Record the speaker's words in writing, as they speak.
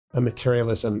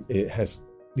materialism has,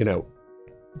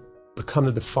 become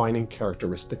the defining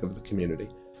characteristic of the community.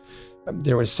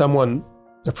 There was a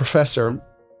professor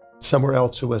somewhere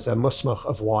else who was a musmach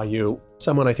of YU,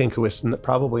 someone I think who is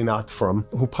probably not from,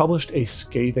 who published a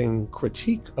scathing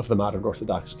critique of the modern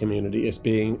Orthodox community as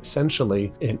being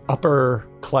essentially an upper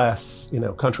class,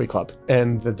 country club.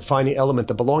 And the defining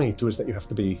element of belonging to is that you have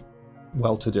to be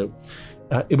well-to-do.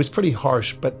 It was pretty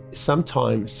harsh, but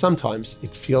sometimes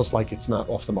it feels like it's not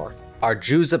off the mark. Are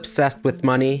Jews obsessed with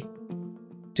money?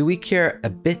 Do we care a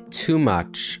bit too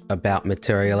much about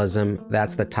materialism?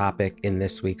 That's the topic in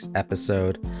this week's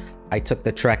episode. I took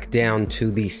the trek down to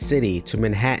the city, to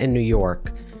Manhattan, New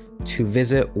York, to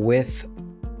visit with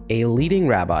a leading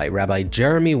rabbi, Rabbi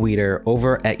Jeremy Wieder,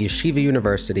 over at Yeshiva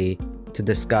University to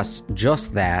discuss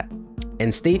just that.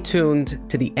 And stay tuned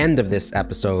to the end of this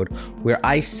episode, where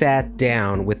I sat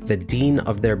down with the dean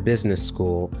of their business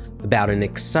school about an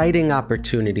exciting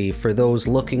opportunity for those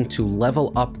looking to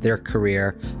level up their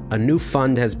career. A new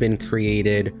fund has been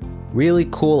created, really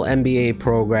cool MBA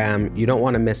program. You don't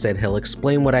want to miss it. He'll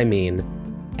explain what I mean.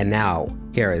 And now,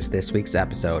 here is this week's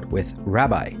episode with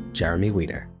Rabbi Jeremy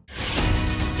Wieder.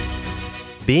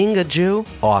 Being a Jew?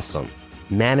 Awesome.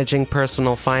 Managing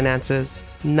personal finances?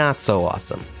 Not so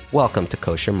awesome. Welcome to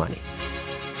Kosher Money.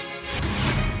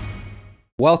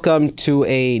 Welcome to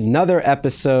another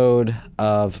episode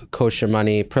of Kosher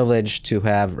Money. Privileged to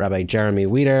have Rabbi Jeremy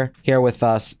Wieder here with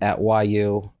us at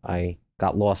YU. I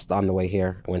got lost on the way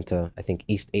here. I went to, I think,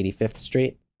 East 85th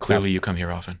Street. Clearly you come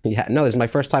here often. Yeah, no, this is my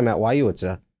first time at YU. It's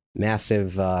a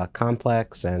massive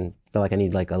complex, and I feel like I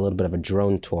need like a little bit of a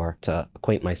drone tour to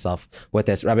acquaint myself with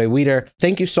this. Rabbi Wieder,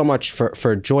 thank you so much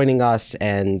for joining us.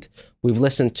 And we've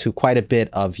listened to quite a bit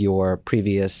of your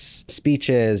previous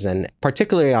speeches, and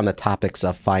particularly on the topics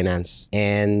of finance.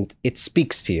 And it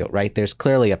speaks to you, right? There's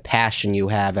clearly a passion you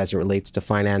have as it relates to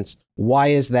finance. Why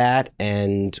is that?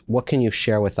 And what can you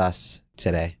share with us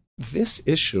today? This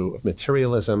issue of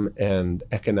materialism and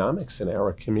economics in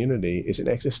our community is an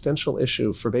existential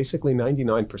issue for basically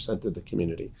 99% of the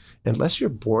community. Unless you're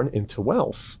born into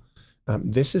wealth,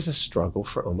 this is a struggle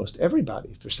for almost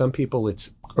everybody. For some people,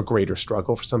 it's a greater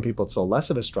struggle. For some people, it's a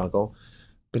less of a struggle.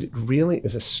 But it really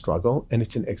is a struggle, and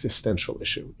it's an existential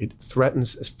issue. It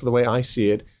threatens, for the way I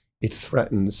see it, it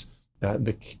threatens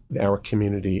our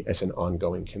community as an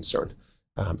ongoing concern.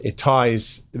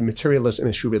 The materialism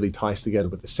issue really ties together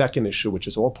with the second issue, which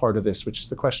is all part of this, which is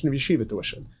the question of yeshiva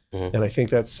tuition. Mm-hmm. And I think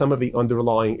that some of the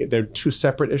underlying, they're two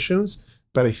separate issues,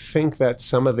 but I think that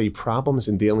some of the problems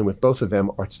in dealing with both of them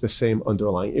are it's the same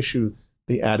underlying issue,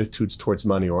 the attitudes towards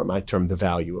money, or it might term the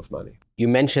value of money. You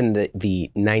mentioned that the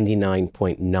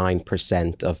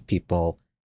 99.9% of people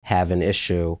have an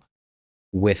issue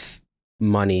with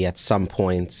money at some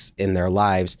points in their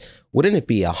lives. Wouldn't it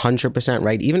be 100%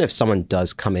 right? Even if someone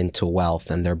does come into wealth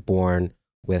and they're born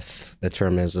with, the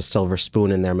term is, a silver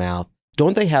spoon in their mouth,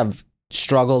 don't they have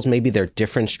struggles? Maybe they're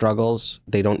different struggles.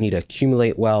 They don't need to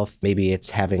accumulate wealth. Maybe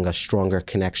it's having a stronger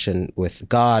connection with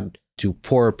God. Do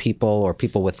poorer people or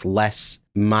people with less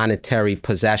monetary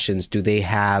possessions, do they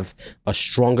have a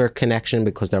stronger connection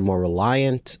because they're more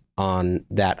reliant on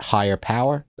that higher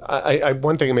power?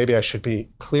 One thing maybe I should be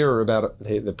clearer about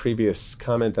the previous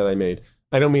comment that I made.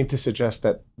 I don't mean to suggest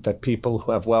that people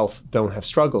who have wealth don't have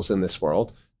struggles in this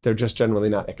world. They're just generally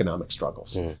not economic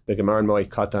struggles. Mm. The Gemara in Moed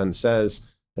Katan says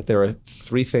that there are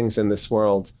three things in this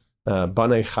world: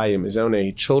 banei chayim,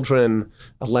 izone, children,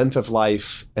 a length of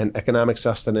life, and economic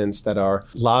sustenance that are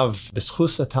lav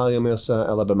b'schus atal yomosa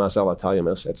ela b'mazel atal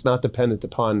yomosa. It's not dependent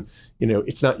upon,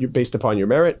 it's not based upon your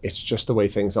merit. It's just the way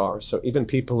things are. So even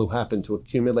people who happen to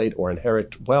accumulate or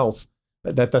inherit wealth,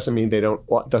 that doesn't mean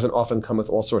doesn't often come with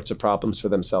all sorts of problems for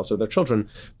themselves or their children,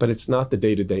 but it's not the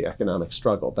day-to-day economic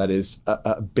struggle. That is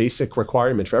a basic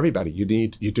requirement for everybody. You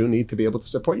do need to be able to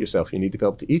support yourself. You need to be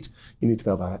able to eat. You need to be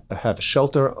able to have a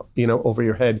shelter, over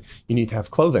your head. You need to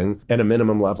have clothing at a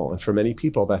minimum level. And for many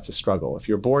people, that's a struggle. If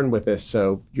you're born with this,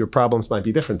 so your problems might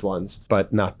be different ones,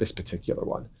 but not this particular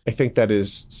one. I think that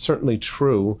is certainly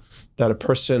true that a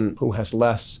person who has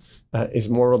less is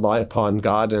more reliant upon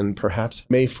God and perhaps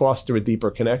may foster a deeper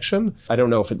connection. I don't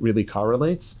know if it really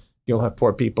correlates. You'll have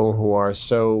poor people who are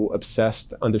so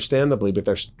obsessed, understandably,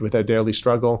 with their daily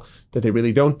struggle that they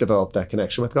really don't develop that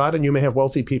connection with God. And you may have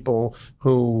wealthy people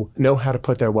who know how to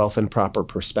put their wealth in proper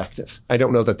perspective. I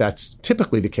don't know that that's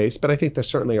typically the case, but I think there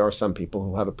certainly are some people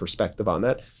who have a perspective on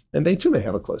that, and they too may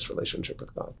have a close relationship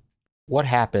with God. What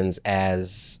happens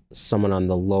as someone on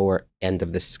the lower end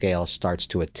of the scale starts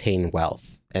to attain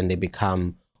wealth and they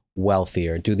become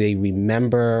wealthier? Do they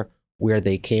remember where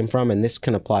they came from? And this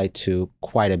can apply to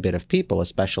quite a bit of people,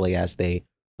 especially as they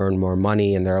earn more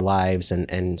money in their lives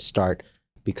and start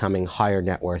becoming higher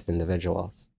net worth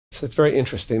individuals? So it's very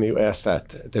interesting that you asked that.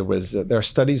 There are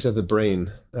studies of the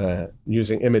brain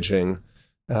using imaging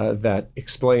that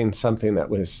explain something that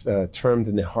was termed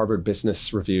in the Harvard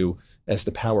Business Review as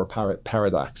the power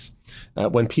paradox.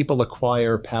 When people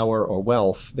acquire power or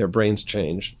wealth, their brains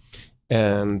change.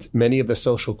 And many of the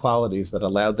social qualities that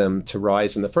allowed them to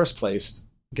rise in the first place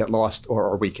get lost or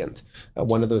are weakened.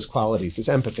 One of those qualities is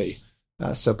empathy.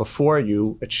 So before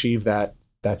you achieve that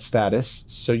status,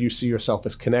 so you see yourself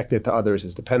as connected to others,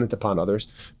 as dependent upon others,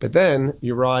 but then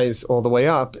you rise all the way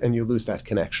up and you lose that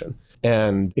connection.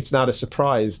 And it's not a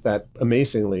surprise that,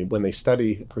 amazingly, when they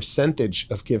study percentage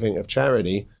of giving of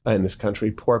charity in this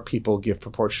country, poor people give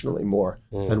proportionally more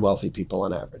than wealthy people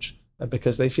on average,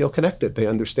 because they feel connected. They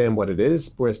understand what it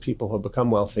is, whereas people who become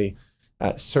wealthy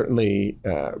certainly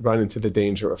run into the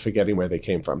danger of forgetting where they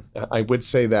came from. I would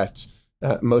say that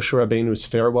Moshe Rabbeinu's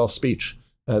farewell speech,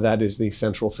 that is the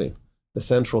central theme. The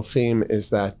central theme is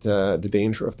that the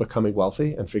danger of becoming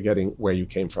wealthy and forgetting where you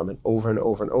came from. And over,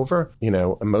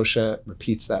 Moshe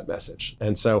repeats that message.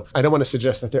 And so I don't want to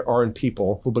suggest that there aren't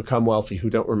people who become wealthy who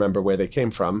don't remember where they came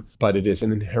from, but it is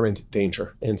an inherent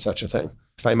danger in such a thing.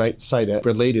 If I might cite a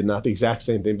related, not the exact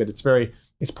same thing, but it's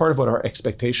part of what our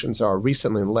expectations are.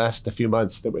 Recently, in the last few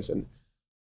months, there was an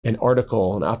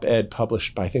article, an op-ed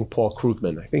published by, I think, Paul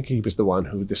Krugman. I think he was the one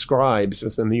who describes, it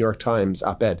was the New York Times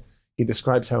op-ed. He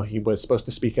describes how he was supposed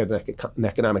to speak at an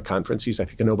economic conference. He's, I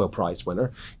think, a Nobel Prize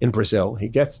winner in Brazil. He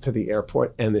gets to the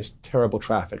airport and there's terrible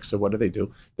traffic. So what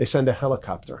do? They send a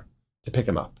helicopter to pick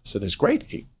him up. So this is great.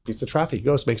 He beats the traffic. He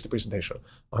goes, makes the presentation.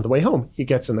 On the way home, he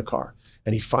gets in the car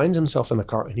and he finds himself in the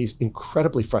car and he's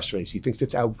incredibly frustrated. He thinks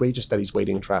it's outrageous that he's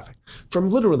waiting in traffic. From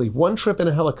literally one trip in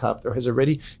a helicopter has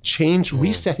already changed,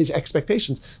 reset his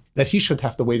expectations that he shouldn't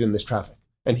have to wait in this traffic.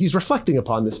 And he's reflecting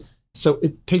upon this. So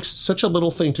it takes such a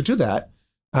little thing to do that.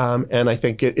 And I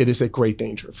think it is a great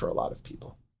danger for a lot of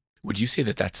people. Would you say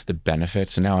that that's the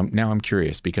benefit? So now I'm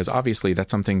curious, because obviously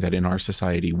that's something that in our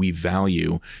society we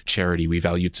value charity, we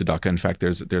value tzedakah. In fact,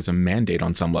 there's a mandate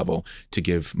on some level to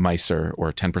give meiser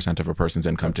or 10% of a person's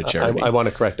income to charity. I want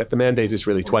to correct that. The mandate is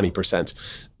really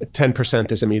 20%.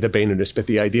 10% is a mida beinunus, but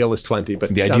the ideal is 20.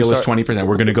 But the ideal is 20%.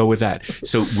 We're going to go with that.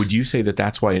 So would you say that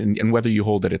that's why, and whether you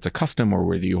hold that it's a custom or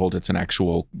whether you hold it's an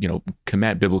actual,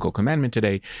 biblical commandment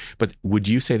today, but would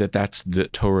you say that that's the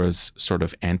Torah's sort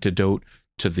of antidote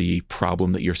to the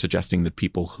problem that you're suggesting, that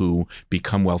people who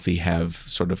become wealthy have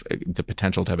sort of the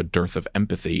potential to have a dearth of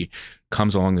empathy,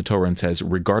 comes along the Torah and says,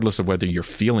 regardless of whether you're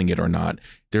feeling it or not,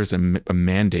 there's a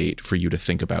mandate for you to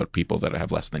think about people that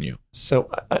have less than you?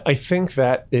 So I think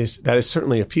that is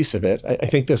certainly a piece of it. I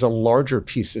think there's a larger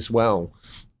piece as well.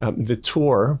 The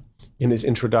Torah, in his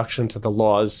introduction to the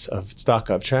laws of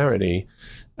tzedakah, of charity,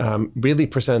 really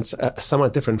presents a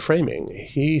somewhat different framing.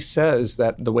 He says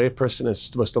that the way a person is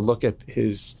supposed to look at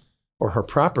his or her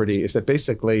property is that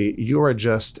basically you are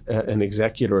just an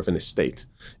executor of an estate.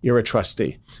 You're a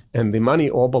trustee. And the money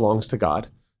all belongs to God.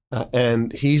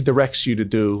 And he directs you to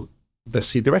do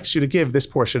this. He directs you to give this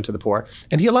portion to the poor,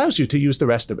 and he allows you to use the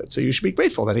rest of it. So you should be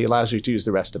grateful that he allows you to use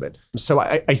the rest of it. So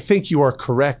I think you are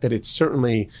correct that it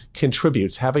certainly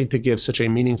contributes. Having to give such a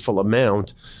meaningful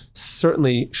amount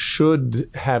certainly should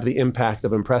have the impact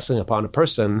of impressing upon a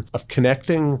person, of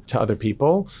connecting to other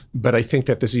people. But I think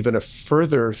that there's even a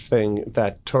further thing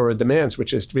that Torah demands,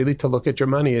 which is really to look at your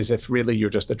money as if really you're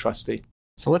just a trustee.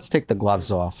 So let's take the gloves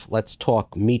off. Let's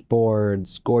talk meat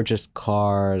boards, gorgeous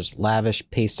cars, lavish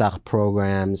Pesach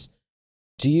programs.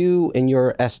 Do you, in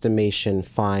your estimation,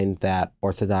 find that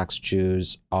Orthodox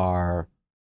Jews are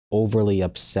overly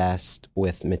obsessed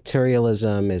with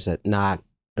materialism? Is it not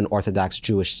an Orthodox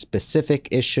Jewish specific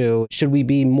issue? Should we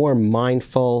be more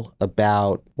mindful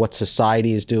about what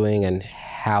society is doing and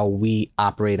how we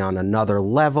operate on another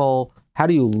level? How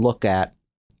do you look at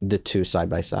the two side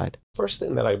by side? First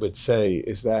thing that I would say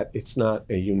is that it's not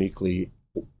a uniquely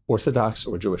Orthodox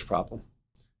or Jewish problem.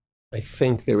 I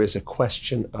think there is a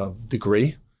question of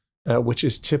degree, which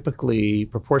is typically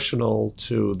proportional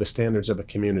to the standards of a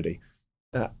community.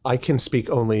 I can speak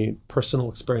only personal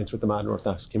experience with the modern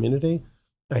Orthodox community.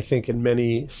 I think in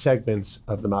many segments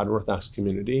of the modern Orthodox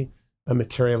community,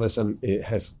 materialism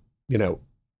has,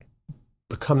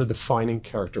 become the defining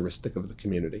characteristic of the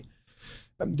community.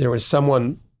 There was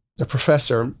a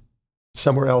professor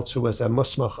somewhere else who was a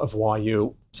musmach of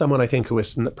YU, someone I think who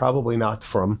is probably not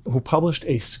from, who published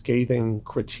a scathing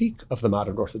critique of the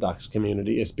modern Orthodox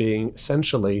community as being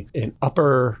essentially an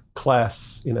upper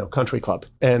class, country club.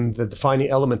 And the defining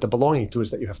element of belonging to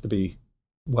is that you have to be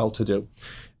well-to-do.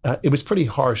 It was pretty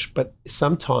harsh, but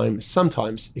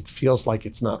sometimes it feels like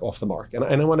it's not off the mark. And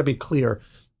I want to be clear,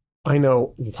 I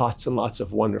know lots and lots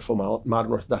of wonderful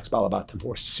modern Orthodox Balabatim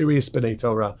who are serious B'nai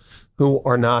Torah, who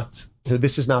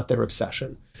this is not their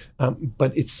obsession.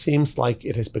 But it seems like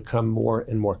it has become more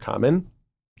and more common.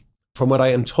 From what I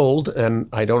am told, and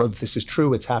I don't know if this is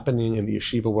true, it's happening in the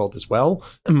yeshiva world as well.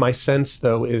 My sense,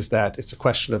 though, is that it's a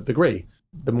question of degree.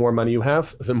 The more money you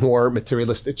have, the more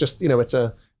materialistic.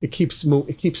 It keeps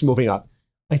moving up.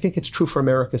 I think it's true for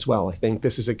America as well. I think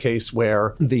this is a case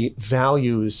where the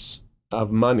values of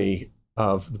money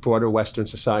of the broader Western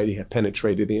society have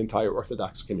penetrated the entire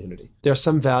Orthodox community. There are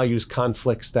some values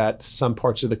conflicts that some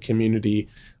parts of the community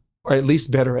are at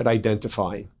least better at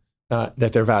identifying.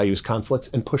 That their values conflicts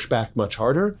and push back much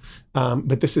harder.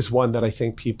 But this is one that I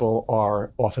think people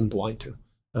are often blind to,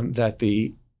 that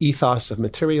the ethos of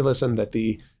materialism, that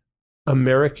the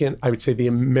American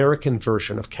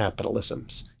version of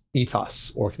capitalism's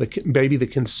ethos, or maybe the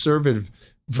conservative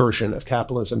version of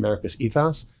capitalism, America's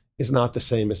ethos, is not the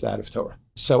same as that of Torah.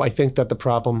 So I think that the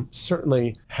problem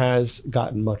certainly has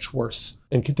gotten much worse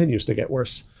and continues to get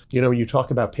worse. You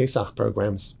talk about Pesach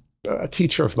programs. A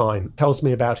teacher of mine tells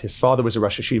me about his father was a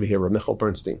Rosh Hashiva here, Rabbi Michael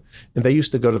Bernstein, and they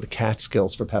used to go to the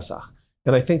Catskills for Pesach.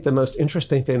 And I think the most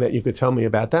interesting thing that you could tell me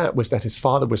about that was that his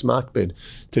father was makbid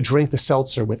to drink the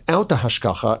seltzer without the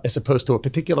hashgacha, as opposed to a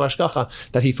particular hashgacha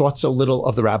that he thought so little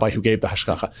of the rabbi who gave the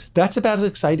hashgacha. That's about as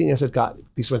exciting as it got.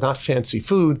 These were not fancy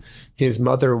food. His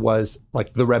mother was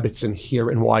like the Rebbitzin here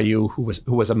in YU, who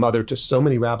was a mother to so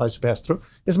many rabbis who passed through.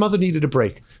 His mother needed a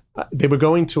break. They were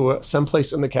going to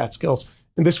someplace in the Catskills.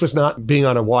 And this was not being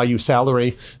on a YU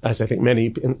salary, as I think many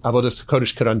in Avodas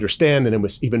Kodesh could understand, and it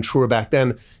was even truer back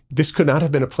then. This could not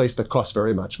have been a place that cost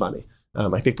very much money.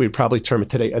 I think we'd probably term it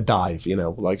today a dive,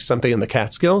 like something in the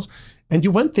Catskills. And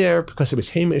you went there because it was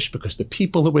Hamish, because the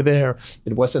people who were there,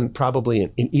 it wasn't probably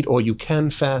an eat all you can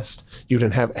fest. You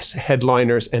didn't have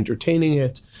headliners entertaining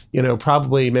it.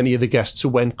 Probably many of the guests who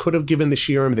went could have given the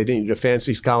shiurim. They didn't need a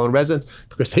fancy scholar in residence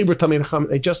because they were Talmidei Chacham.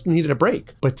 They just needed a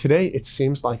break. But today it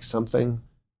seems like something,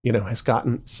 has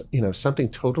gotten, something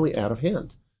totally out of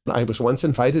hand. I was once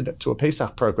invited to a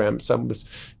Pesach program. Someone was,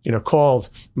 called.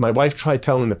 My wife tried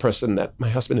telling the person that my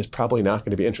husband is probably not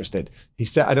going to be interested. He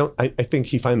said, I think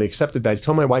he finally accepted that. He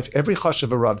told my wife, every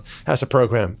chashuv Rav has a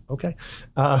program. Okay.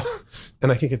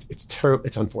 And I think it's terrible.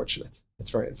 It's unfortunate. It's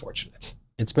very unfortunate.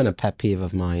 It's been a pet peeve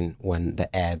of mine when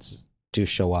the ads do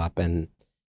show up and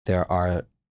there are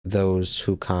those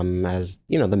who come as,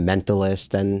 the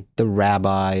mentalist and the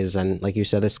rabbis and, like you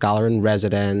said, the scholar in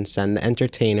residence and the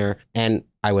entertainer. And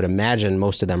I would imagine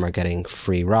most of them are getting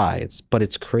free rides, but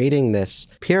it's creating this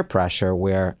peer pressure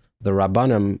where the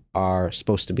Rabbanim are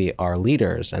supposed to be our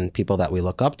leaders and people that we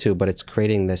look up to, but it's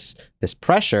creating this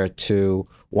pressure to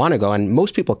want to go, and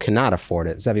most people cannot afford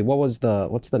it. Zevi, what's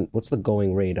the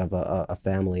going rate of a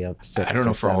family of six? I don't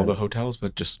know for 7? all the hotels,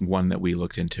 but just one that we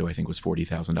looked into, I think was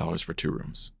 $40,000 for 2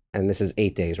 rooms. And this is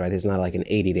 8 days, right? It's not like an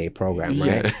 80-day program,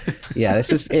 right? Yeah, yeah,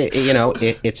 this is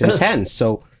it's intense.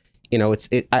 So.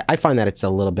 I find that it's a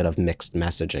little bit of mixed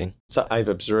messaging. So I've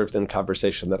observed in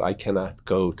conversation that I cannot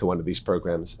go to one of these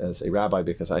programs as a rabbi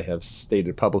because I have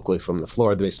stated publicly from the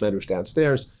floor of the Beis Medrash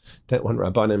downstairs that when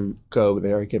Rabbanim go,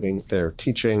 they are giving their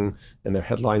teaching and they're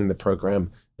headlining the program.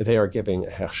 They are giving a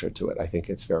hechsher to it. I think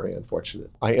it's very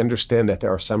unfortunate. I understand that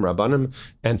there are some Rabbanim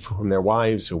and for whom their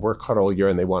wives who work hard all year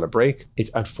and they want a break. It's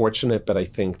unfortunate, but I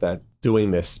think that doing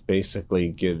this basically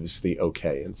gives the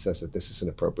okay and says that this is an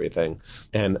appropriate thing.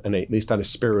 And at least on a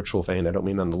spiritual vein, I don't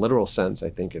mean on the literal sense, I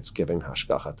think it's giving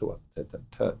hashgacha to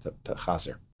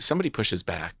chazer. Somebody pushes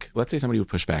back. Let's say somebody would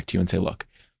push back to you and say, look,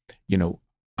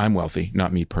 I'm wealthy,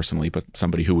 not me personally, but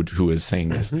somebody who is saying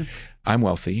this. Mm-hmm. I'm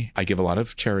wealthy. I give a lot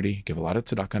of charity, give a lot of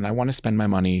tzedakah, and I want to spend my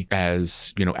money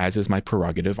as is my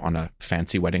prerogative on a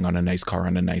fancy wedding, on a nice car,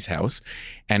 on a nice house.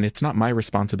 And it's not my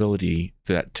responsibility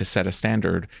to set a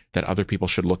standard that other people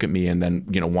should look at me and then,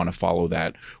 want to follow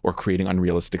that or creating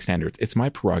unrealistic standards. It's my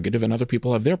prerogative and other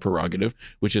people have their prerogative,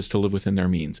 which is to live within their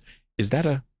means. Is that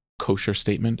a kosher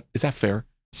statement? Is that fair?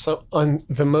 So on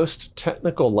the most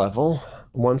technical level,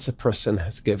 once a person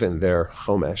has given their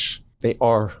chomesh, they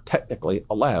are technically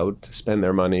allowed to spend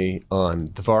their money on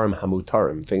dvarim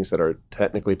hamutarim, things that are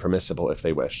technically permissible if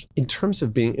they wish. In terms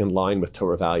of being in line with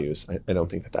Torah values, I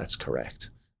don't think that that's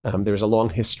correct. There's a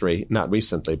long history, not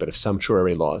recently, but of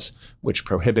sumptuary laws, which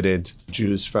prohibited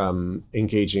Jews from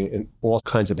engaging in all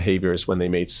kinds of behaviors when they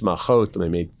made smachot, when they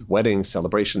made weddings,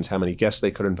 celebrations, how many guests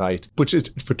they could invite, which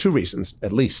is for two reasons,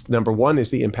 at least. Number one is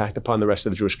the impact upon the rest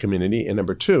of the Jewish community, and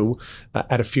number two,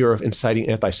 out of fear of inciting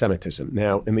anti-Semitism.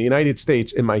 Now, in the United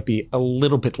States, it might be a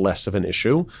little bit less of an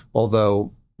issue,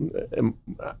 although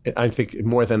I think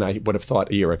more than I would have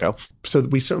thought a year ago. So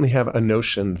we certainly have a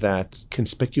notion that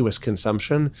conspicuous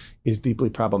consumption is deeply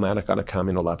problematic on a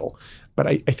communal level. But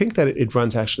I think that it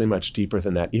runs actually much deeper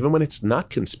than that, even when it's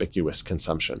not conspicuous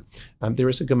consumption. There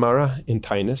is a Gemara in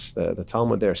Tainus, the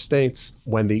Talmud there states,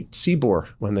 when the tzibur,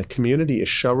 when the community is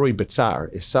sharui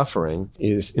b'tzar, is suffering,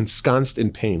 is ensconced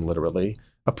in pain, literally,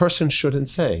 a person shouldn't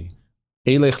say,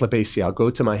 Eilech lebeisi, I'll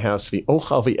go to my house,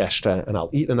 v'ochal v'eshta, and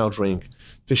I'll eat and I'll drink,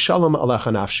 v'shalom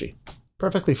alecha nafshi.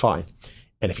 Perfectly fine.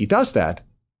 And if he does that,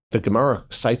 the Gemara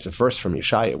cites a verse from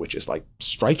Yeshaya, which is like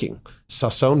striking.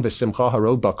 Sason v'simcha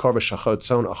harod bakar v'shachot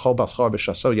son, achol b'char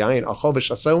v'shaso yayin, achol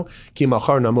v'shaso ki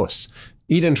machar namus.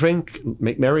 Eat and drink,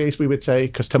 make merry, as we would say,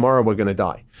 because tomorrow we're going to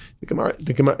die. The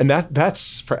Gemara, and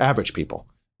that's for average people.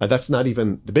 That's not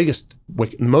even the biggest,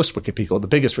 most wicked people, the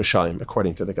biggest Rishaim,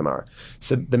 according to the Gemara.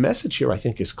 So the message here, I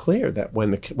think, is clear that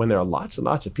when there are lots and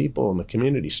lots of people in the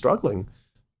community struggling,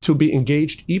 to be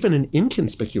engaged even in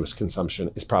inconspicuous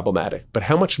consumption is problematic. But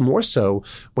how much more so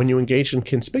when you engage in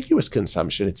conspicuous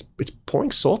consumption? It's pouring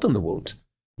salt in the wound.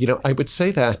 I would say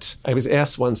that I was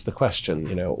asked once the question,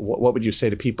 what would you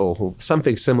say to people who,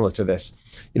 something similar to this,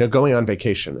 going on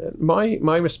vacation? And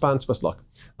my response was, look,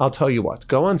 I'll tell you what,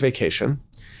 go on vacation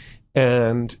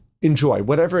and enjoy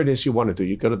whatever it is you want to do.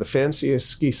 You go to the fanciest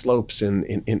ski slopes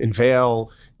in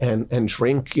Vail and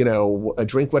drink,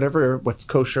 drink what's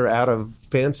kosher out of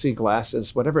fancy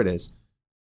glasses, whatever it is,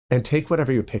 and take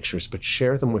whatever your pictures, but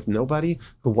share them with nobody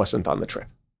who wasn't on the trip.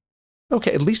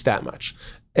 Okay, at least that much.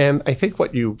 And I think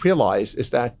what you realize is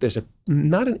that there's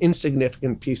not an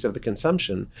insignificant piece of the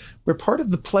consumption where part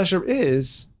of the pleasure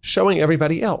is showing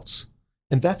everybody else.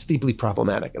 And that's deeply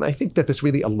problematic. And I think that there's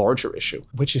really a larger issue,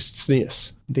 which is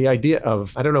tznius. The idea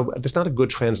of, I don't know, there's not a good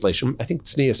translation. I think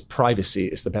tznius, privacy,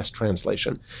 is the best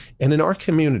translation. And in our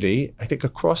community, I think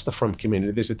across the Frum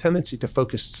community, there's a tendency to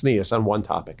focus tznius on one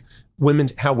topic,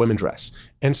 how women dress.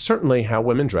 And certainly how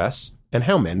women dress and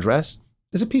how men dress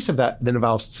is a piece of that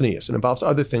involves tznius. It involves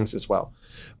other things as well.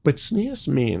 But tznius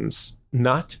means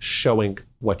not showing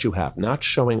what you have, not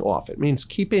showing off. It means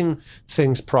keeping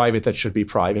things private that should be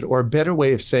private. Or a better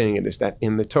way of saying it is that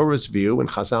in the Torah's view, in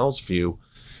Chazal's view,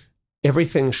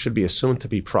 everything should be assumed to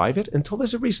be private until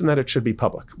there's a reason that it should be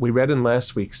public. We read in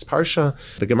last week's Parsha,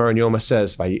 the Gemara in Yoma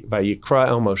says, Vayikra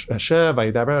el Moshe,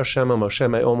 Vayidaber Hashem el Moshe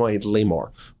me'omoed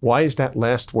lemor. Why is that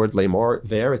last word lemor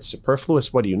there? It's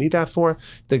superfluous. What do you need that for?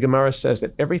 The Gemara says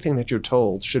that everything that you're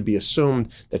told should be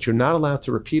assumed that you're not allowed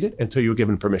to repeat it until you're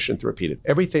given permission to repeat it.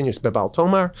 Everything is bebal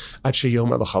tomar ad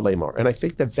sheyomer lecha lemor. And I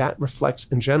think that reflects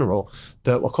in general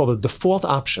we'll call the default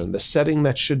option, the setting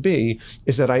that should be,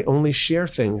 is that I only share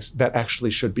things that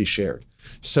actually should be shared.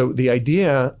 So the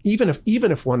idea, even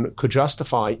if one could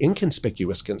justify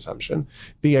inconspicuous consumption,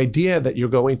 the idea that you're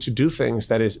going to do things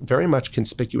that is very much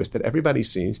conspicuous that everybody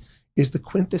sees is the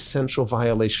quintessential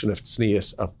violation of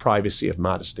tznius, of privacy, of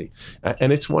modesty.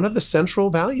 And it's one of the central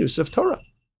values of Torah.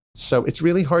 So it's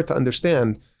really hard to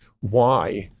understand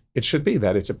why it should be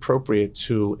that it's appropriate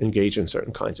to engage in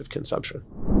certain kinds of consumption.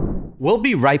 We'll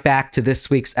be right back to this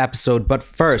week's episode, but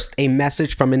first, a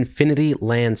message from Infinity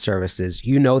Land Services.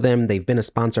 You know them. They've been a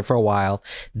sponsor for a while.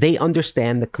 They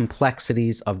understand the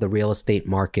complexities of the real estate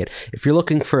market. If you're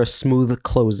looking for a smooth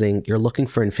closing, you're looking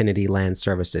for Infinity Land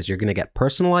Services. You're going to get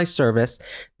personalized service.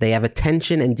 They have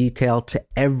attention and detail to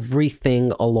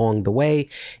everything along the way,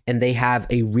 and they have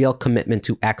a real commitment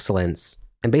to excellence.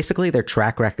 And basically, their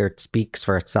track record speaks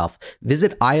for itself.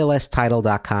 Visit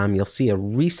ilstitle.com. You'll see a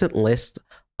recent list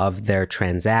of their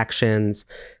transactions,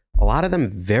 a lot of them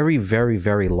very, very,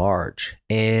 very large.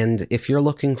 And if you're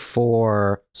looking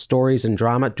for stories and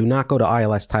drama, do not go to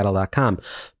ilstitle.com.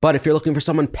 But if you're looking for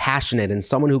someone passionate and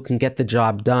someone who can get the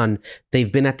job done,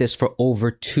 they've been at this for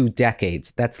over 2 decades.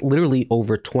 That's literally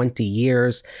over 20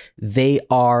 years. They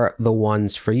are the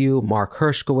ones for you. Mark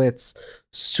Hershkowitz,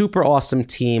 super awesome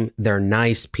team. They're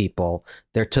nice people.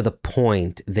 They're to the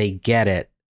point. They get it.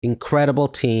 Incredible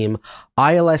team.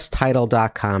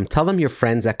 ilstitle.com. Tell them your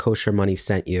friends at Kosher Money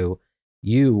sent you.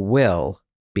 You will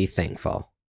be thankful.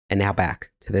 And now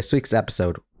back to this week's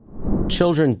episode.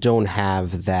 Children don't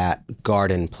have that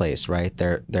garden place, right?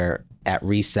 They're at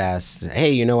recess,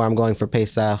 hey, you know where I'm going for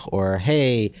Pesach? Or,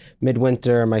 hey,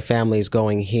 midwinter, my family's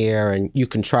going here. And you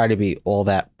can try to be all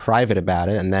that private about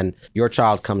it. And then your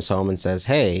child comes home and says,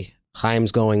 hey,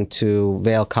 Chaim's going to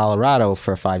Vail, Colorado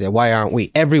for 5 days. Why aren't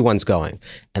we? Everyone's going.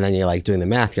 And then you're like doing the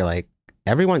math. You're like,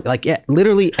 everyone, like, yeah,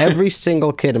 literally every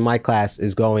single kid in my class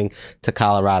is going to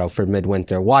Colorado for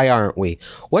midwinter. Why aren't we?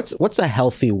 What's a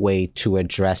healthy way to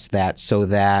address that so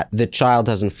that the child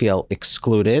doesn't feel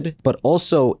excluded, but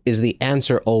also is the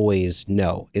answer always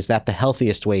no? Is that the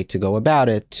healthiest way to go about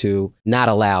it, to not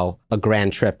allow a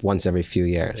grand trip once every few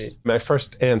years? My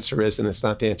first answer is, and it's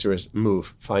not the answer, is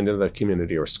move, find another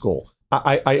community or school.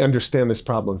 I understand this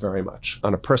problem very much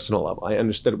on a personal level. I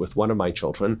understood it with one of my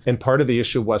children. And part of the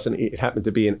issue wasn't, it happened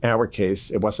to be in our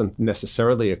case, it wasn't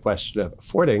necessarily a question of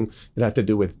affording. It had to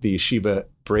do with the yeshiva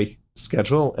break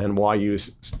schedule and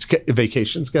YU's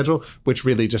vacation schedule, which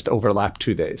really just overlapped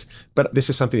 2 days. But this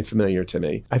is something familiar to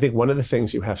me. I think one of the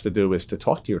things you have to do is to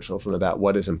talk to your children about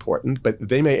what is important, but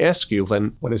they may ask you,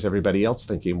 then what is everybody else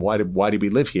thinking? Why do we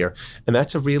live here? And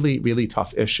that's a really, really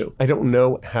tough issue. I don't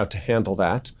know how to handle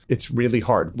that. It's really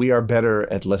hard. We are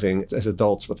better at living as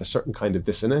adults with a certain kind of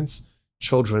dissonance.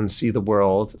 Children see the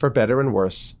world, for better and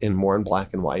worse, in more in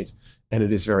black and white. And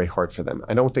it is very hard for them.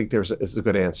 I don't think there's a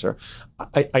good answer.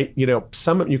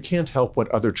 You can't help what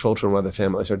other children or other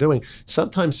families are doing.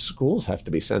 Sometimes schools have to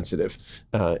be sensitive.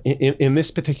 In this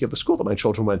particular school that my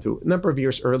children went to, a number of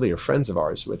years earlier, friends of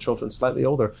ours who had children slightly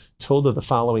older told of the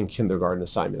following kindergarten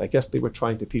assignment. I guess they were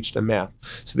trying to teach them math.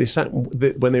 So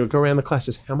when they would go around the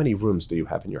classes, how many rooms do you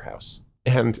have in your house?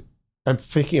 And I'm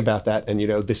thinking about that, and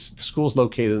this school's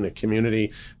located in a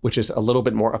community which is a little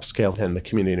bit more upscale than the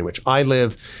community in which I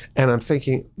live. And I'm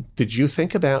thinking, did you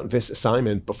think about this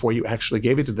assignment before you actually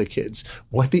gave it to the kids?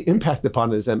 What the impact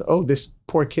upon it is? And this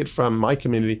poor kid from my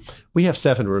community, we have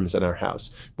 7 rooms in our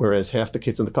house, whereas half the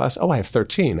kids in the class, I have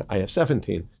 13, I have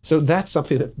 17. So that's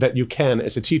something that you can,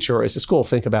 as a teacher or as a school,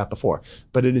 think about before.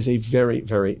 But it is a very,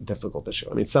 very difficult issue.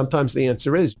 I mean, sometimes the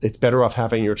answer is it's better off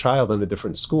having your child in a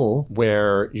different school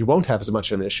where you won't have as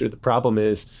much of an issue. The problem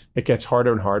is it gets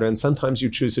harder and harder. And sometimes you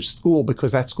choose a school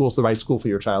because that school's the right school for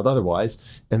your child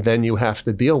otherwise. And then you have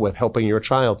to deal with helping your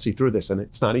child see through this. And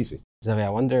it's not easy. Zevi, I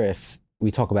wonder if we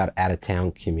talk about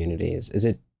out-of-town communities, is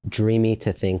it dreamy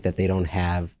to think that they don't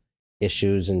have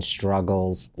issues and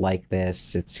struggles like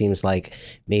this? It seems like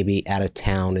maybe out of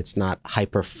town, it's not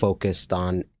hyper-focused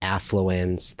on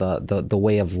affluence. The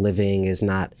way of living is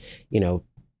not,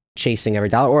 chasing every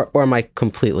dollar, or am I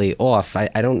completely off? I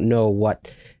don't know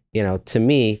what, to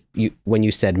me, when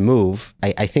you said move,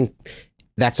 I think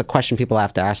that's a question people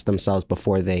have to ask themselves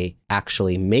before they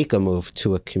actually make a move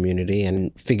to a community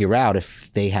and figure out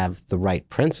if they have the right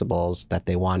principles that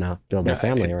they want to build their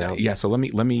family around. Yeah. So let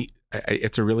me,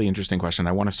 it's a really interesting question.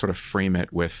 I want to sort of frame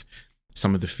it with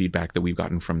some of the feedback that we've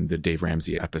gotten from the Dave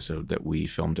Ramsey episode that we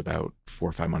filmed about 4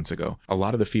 or 5 months ago. A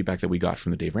lot of the feedback that we got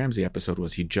from the Dave Ramsey episode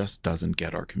was he just doesn't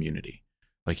get our community.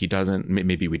 Like he doesn't,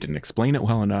 maybe we didn't explain it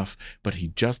well enough, but he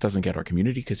just doesn't get our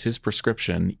community because his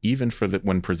prescription, even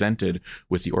when presented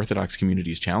with the Orthodox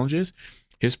community's challenges,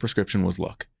 his prescription was,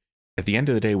 look, at the end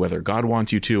of the day, whether God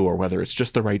wants you to or whether it's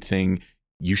just the right thing,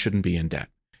 you shouldn't be in debt.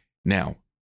 Now,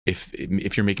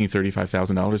 if you're making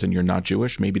 $35,000 and you're not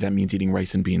Jewish, maybe that means eating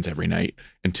rice and beans every night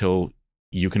until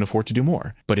you can afford to do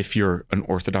more. But if you're an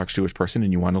Orthodox Jewish person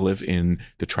and you want to live in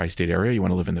the tri-state area, you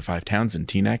want to live in the 5 towns in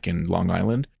Teaneck and Long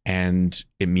Island, and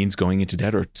it means going into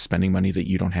debt or spending money that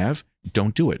you don't have,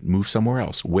 don't do it. Move somewhere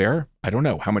else. Where? I don't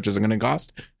know. How much is it going to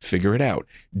cost? Figure it out.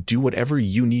 Do whatever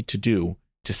you need to do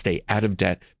to stay out of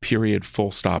debt, period,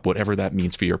 full stop, whatever that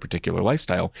means for your particular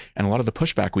lifestyle. And a lot of the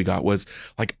pushback we got was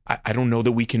like, I don't know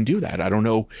that we can do that. I don't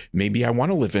know. Maybe I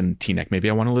want to live in Teaneck.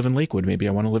 Maybe I want to live in Lakewood. Maybe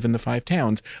I want to live in the 5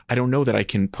 towns. I don't know that I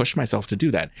can push myself to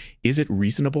do that. Is it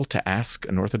reasonable to ask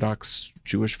an Orthodox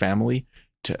Jewish family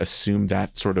to assume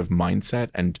that sort of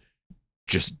mindset and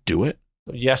just do it?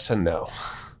 Yes and no.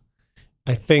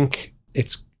 I think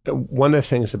it's one of the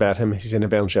things about him, he's an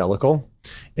evangelical.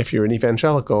 If you're an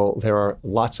evangelical, there are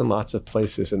lots and lots of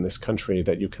places in this country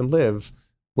that you can live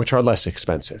which are less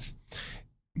expensive.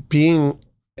 Being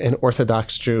an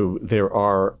Orthodox Jew, there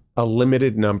are a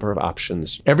limited number of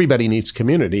options. Everybody needs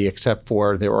community, except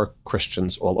for there are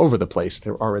Christians all over the place.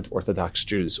 There aren't Orthodox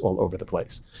Jews all over the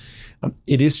place.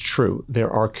 It is true. There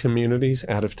are communities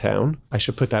out of town. I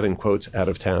should put that in quotes, out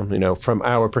of town. From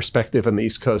our perspective on the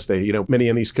East Coast, many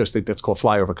on the East Coast think that's called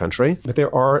flyover country. But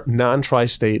there are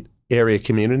non-tri-state area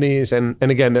communities. And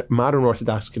again, the modern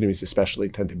Orthodox communities especially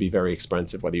tend to be very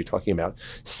expensive, whether you're talking about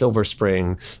Silver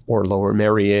Spring or Lower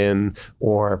Merion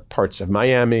or parts of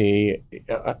Miami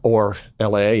or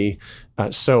LA.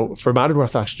 So for modern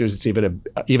Orthodox Jews, it's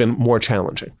even more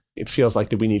challenging. It feels like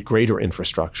that we need greater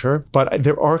infrastructure, but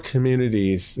there are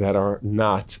communities that are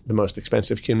not the most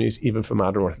expensive communities, even for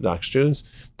modern Orthodox Jews,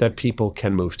 that people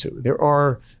can move to. There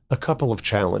are a couple of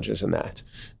challenges in that.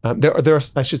 There are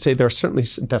certainly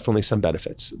definitely some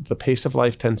benefits. The pace of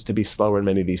life tends to be slower in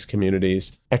many of these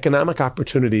communities. Economic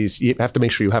opportunities, you have to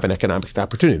make sure you have an economic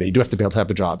opportunity. You do have to be able to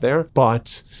have a job there,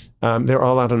 but there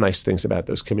are a lot of nice things about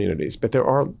those communities. But there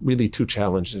are really two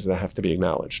challenges that have to be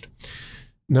acknowledged.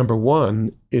 Number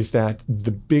one is that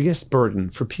the biggest burden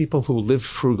for people who live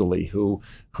frugally, who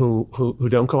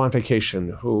don't go on vacation,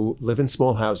 who live in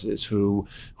small houses, who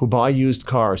buy used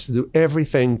cars, who do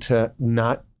everything to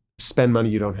not spend money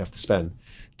you don't have to spend.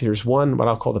 There's one, what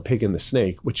I'll call the pig and the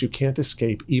snake, which you can't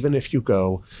escape even if you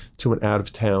go to an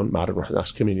out-of-town modern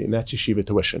Orthodox community, and that's yeshiva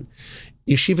tuition.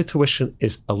 Yeshiva tuition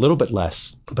is a little bit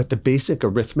less, but the basic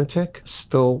arithmetic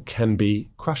still can be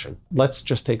crushing. Let's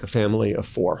just take a family of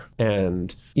 4.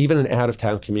 And even in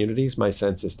out-of-town communities, my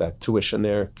sense is that tuition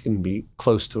there can be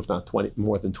close to, if not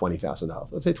more than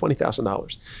 $20,000. Let's say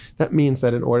 $20,000. That means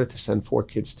that in order to send 4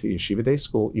 kids to yeshiva day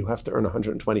school, you have to earn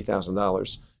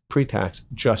 $120,000 pre-tax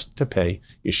just to pay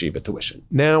yeshiva tuition.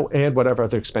 Now add whatever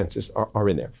other expenses are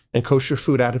in there. And kosher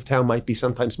food out of town might be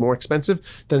sometimes more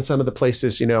expensive than some of the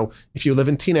places, if you live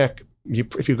in Teaneck,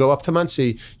 if you go up to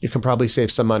Muncie, you can probably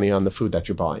save some money on the food that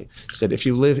you're buying. So if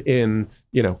you live in,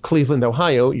 Cleveland,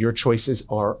 Ohio, your choices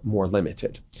are more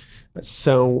limited.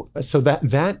 So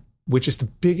that which is the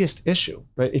biggest issue,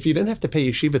 right? If you didn't have to pay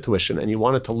yeshiva tuition and you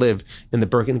wanted to live in the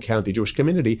Bergen County Jewish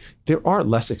community, there are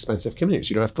less expensive communities.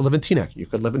 You don't have to live in Teaneck. You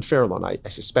could live in Fairlawn. I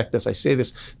suspect, as I say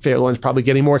this, Fairlawn's probably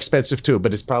getting more expensive too,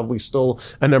 but it's probably still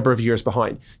a number of years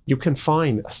behind. You can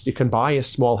buy a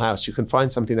small house. You can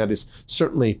find something that is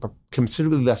certainly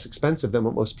considerably less expensive than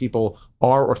what most people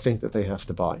are or think that they have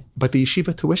to buy. But the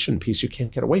yeshiva tuition piece you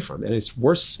can't get away from. And it's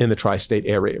worse in the tri-state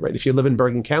area, right? If you live in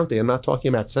Bergen County, I'm not talking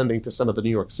about sending to some of the New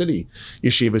York City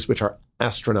yeshivas, which are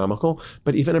astronomical,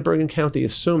 but even in Bergen County,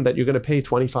 assume that you're going to pay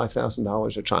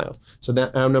 $25,000 a child. So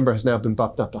that our number has now been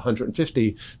bumped up to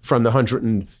 150 from the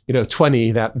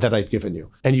 120 that I've given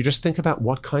you. And you just think about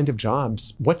what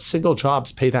single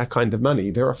jobs pay that kind of money.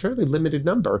 They're a fairly limited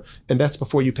number, and that's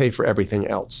before you pay for everything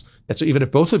else. And so even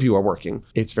if both of you are working,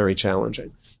 it's very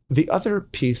challenging. The other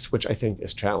piece, which I think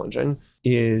is challenging,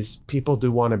 is people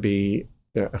do want to be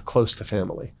close to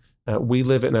family. We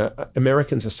live in an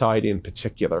American society in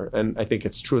particular, and I think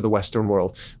it's true of the Western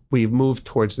world. We've moved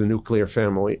towards the nuclear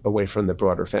family away from the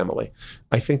broader family.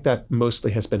 I think that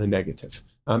mostly has been a negative.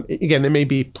 Again, there may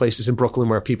be places in Brooklyn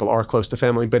where people are close to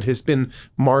family, but it has been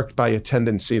marked by a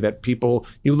tendency that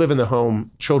you live in the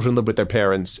home, children live with their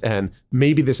parents, and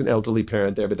maybe there's an elderly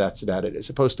parent there, but that's about it, as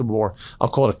opposed to more, I'll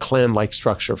call it a clan-like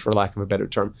structure, for lack of a better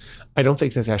term. I don't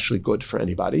think that's actually good for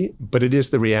anybody, but it is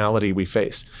the reality we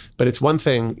face. But it's one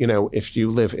thing, if you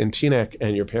live in Teaneck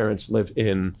and your parents live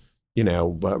in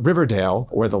Riverdale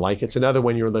or the like. It's another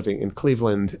when you're living in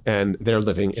Cleveland and they're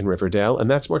living in Riverdale. And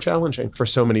that's more challenging for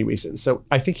so many reasons. So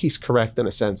I think he's correct in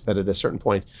a sense that at a certain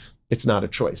point, it's not a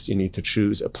choice. You need to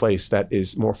choose a place that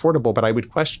is more affordable. But I would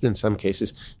question in some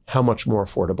cases how much more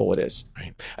affordable it is.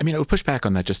 Right. I mean, I would push back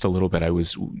on that just a little bit.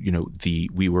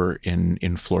 We were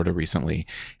in Florida recently,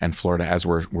 and Florida, as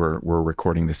we're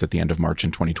recording this at the end of March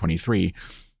in 2023,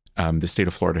 the state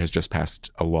of Florida has just passed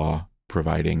a law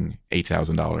providing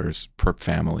 $8,000 per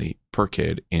family, per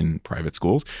kid in private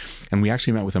schools. And we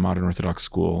actually met with a modern Orthodox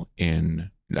school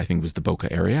in, I think it was the Boca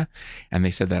area. And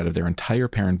they said that out of their entire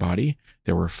parent body,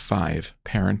 there were 5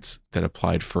 parents that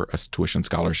applied for a tuition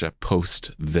scholarship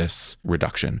post this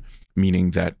reduction,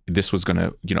 meaning that this was going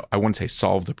to, I wouldn't say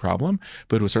solve the problem,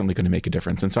 but it was certainly going to make a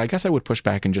difference. And so I guess I would push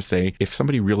back and just say, if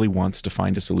somebody really wants to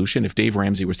find a solution, if Dave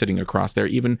Ramsey were sitting across there,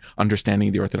 even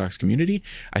understanding the Orthodox community,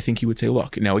 I think he would say,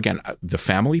 look, now again, the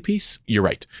family piece, you're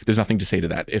right. There's nothing to say to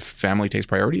that. If family takes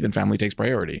priority, then family takes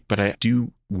priority. But I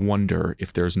do wonder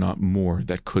if there's not more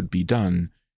that could be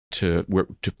done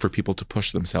for people to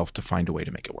push themselves to find a way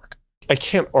to make it work. I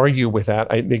can't argue with that.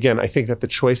 I think that the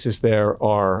choices there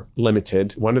are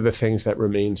limited. One of the things that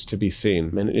remains to be seen,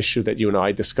 and an issue that you and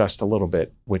I discussed a little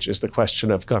bit, which is the question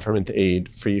of government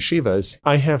aid for yeshivas.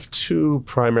 I have 2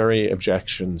 primary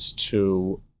objections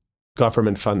to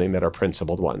government funding that are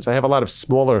principled ones. I have a lot of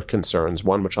smaller concerns,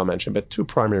 one which I'll mention, but 2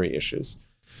 primary issues.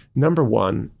 Number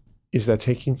one is that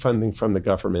taking funding from the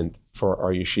government for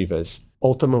our yeshivas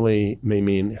ultimately may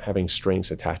mean having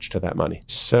strings attached to that money.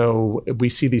 So we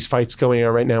see these fights going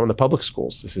on right now in the public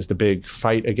schools. This is the big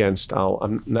fight against,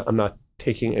 I'm not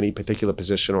taking any particular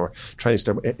position or trying to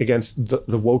start against the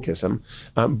wokeism.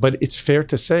 But it's fair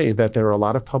to say that there are a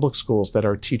lot of public schools that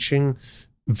are teaching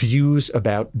views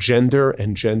about gender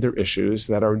and gender issues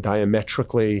that are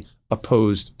diametrically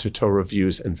opposed to Torah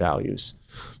views and values.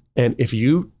 And if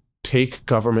you take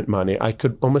government money, I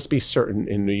could almost be certain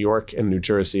in New York and New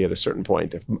Jersey at a certain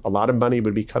point, if a lot of money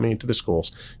would be coming into the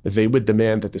schools, they would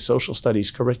demand that the social studies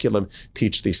curriculum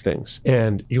teach these things.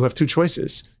 And you have two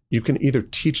choices. You can either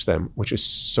teach them, which is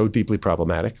so deeply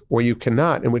problematic, or you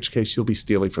cannot, in which case you'll be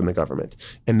stealing from the government.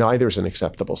 And neither is an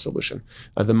acceptable solution.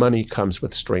 The money comes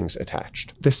with strings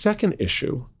attached. The second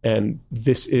issue, and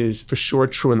this is for sure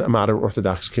true in the modern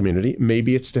Orthodox community,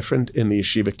 maybe it's different in the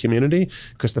yeshiva community,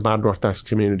 because the modern Orthodox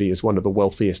community is one of the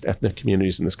wealthiest ethnic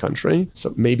communities in this country.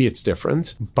 So maybe it's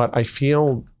different. But I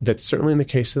feel that certainly in the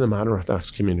case of the modern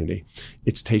Orthodox community,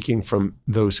 it's taking from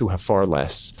those who have far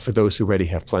less for those who already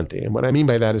have plenty. And what I mean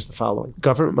by that is the following.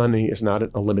 Government money is not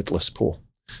a limitless pool.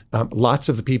 Lots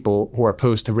of the people who are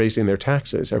opposed to raising their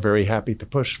taxes are very happy to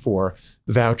push for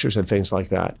vouchers and things like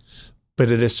that.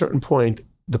 But at a certain point,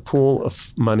 the pool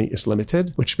of money is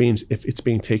limited, which means if it's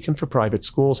being taken for private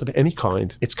schools of any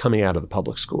kind, it's coming out of the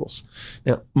public schools.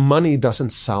 Now, money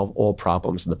doesn't solve all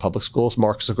problems in the public schools.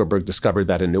 Mark Zuckerberg discovered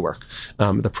that in Newark.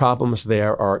 The problems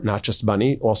there are not just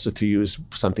money, also to use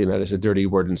something that is a dirty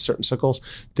word in certain circles,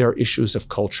 there are issues of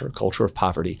culture of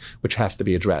poverty, which have to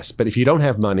be addressed. But if you don't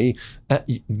have money,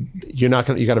 you got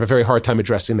to have a very hard time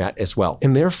addressing that as well.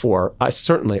 And therefore, I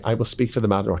will speak for the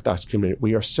modern Orthodox community.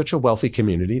 We are such a wealthy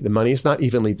community. The money is not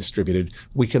evenly distributed.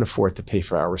 We can afford to pay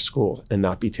for our schools and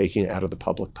not be taking it out of the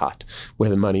public pot where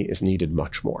the money is needed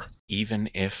much more. Even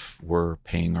if we're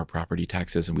paying our property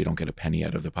taxes and we don't get a penny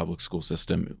out of the public school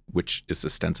system, which is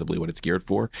ostensibly what it's geared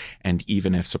for, and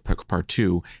even if, so part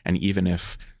two, and even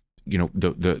if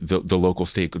the local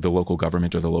state, the local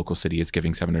government or the local city is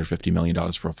giving $750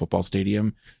 million for a football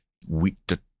stadium,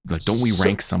 don't we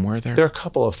rank somewhere there? There are a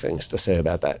couple of things to say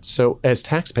about that. So as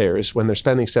taxpayers, when they're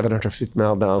spending $750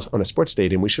 million on a sports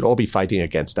stadium, we should all be fighting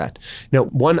against that. Now,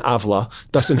 one avla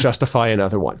doesn't justify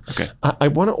another one. Okay. I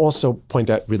want to also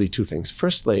point out really two things.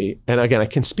 Firstly, and again, I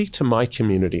can speak to my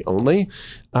community only.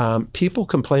 People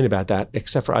complain about that,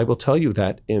 except for I will tell you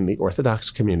that in the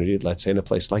Orthodox community, let's say in a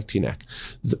place like Teaneck,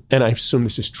 and I assume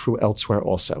this is true elsewhere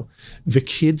also, the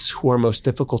kids who are most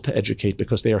difficult to educate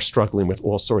because they are struggling with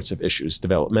all sorts of issues,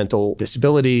 developmental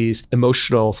disabilities,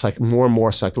 emotional, more and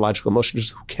more psychological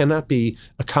emotions who cannot be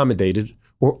accommodated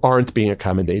or aren't being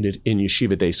accommodated in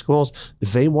yeshiva day schools,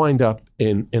 they wind up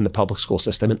in the public school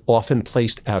system and often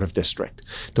placed out of district.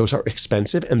 Those are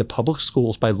expensive, and the public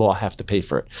schools by law have to pay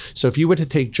for it. So if you were to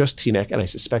take just Teaneck, and I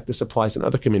suspect this applies in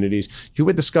other communities, you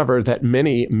would discover that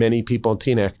many, many people in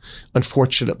Teaneck,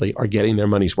 unfortunately, are getting their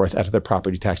money's worth out of their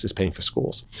property taxes paying for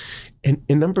schools. And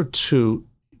number two,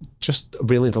 just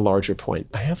really the larger point.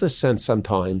 I have the sense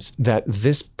sometimes that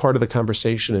this part of the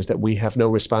conversation is that we have no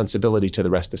responsibility to the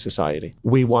rest of society.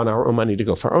 We want our own money to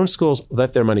go for our own schools,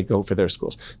 let their money go for their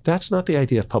schools. That's not the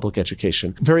idea of public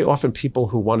education. Very often people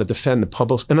who want to defend the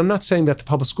public, and I'm not saying that the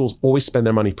public schools always spend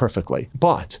their money perfectly,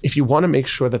 but if you want to make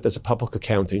sure that there's a public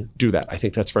accounting, do that. I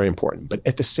think that's very important. But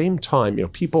at the same time,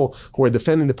 people who are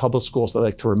defending the public schools, they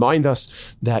like to remind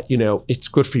us that, it's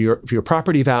good for your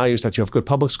property values, that you have good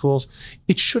public schools.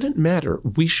 It shouldn't matter.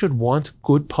 We should want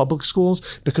good public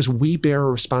schools because we bear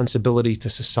a responsibility to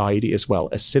society as well.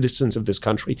 As citizens of this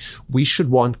country, we should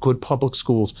want good public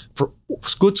schools for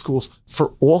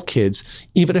all kids,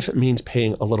 even if it means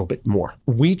paying a little bit more.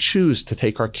 We choose to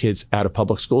take our kids out of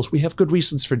public schools. We have good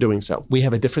reasons for doing so. We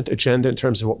have a different agenda in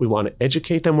terms of what we want to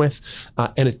educate them with,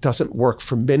 and it doesn't work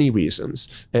for many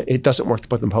reasons. It doesn't work to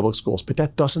put them in public schools, but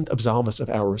that doesn't absolve us of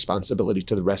our responsibility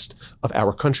to the rest of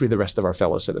our country, the rest of our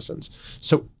fellow citizens.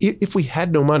 So if we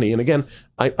had no money, and again,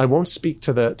 I won't speak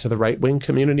to the right-wing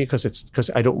community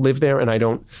because I don't live there and I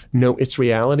don't know its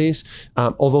realities,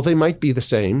 although they might be the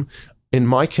same. In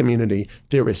my community,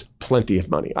 there is plenty of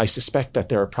money. I suspect that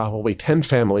there are probably 10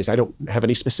 families, I don't have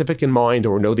any specific in mind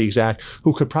or know the exact,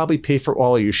 who could probably pay for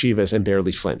all of yeshivas and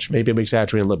barely flinch. Maybe I'm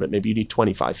exaggerating a little bit. Maybe you need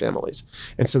 25 families.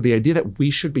 And so the idea that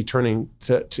we should be turning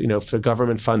to for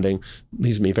government funding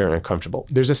leaves me very uncomfortable.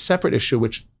 There's a separate issue,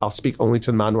 which I'll speak only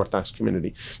to the non-Orthodox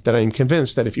community, that I am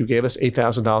convinced that if you gave us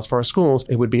 $8,000 for our schools,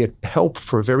 it would be a help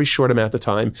for a very short amount of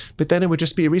time, but then it would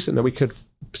just be a reason that we could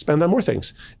spend on more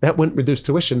things. That wouldn't reduce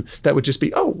tuition. That would would just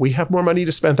be, we have more money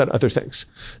to spend on other things.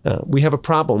 We have a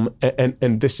problem,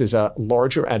 and this is a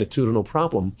larger attitudinal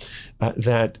problem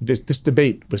that this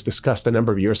debate was discussed a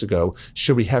number of years ago.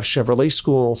 Should we have Chevrolet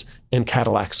schools and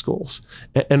Cadillac schools?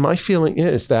 And my feeling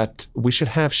is that we should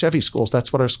have Chevy schools.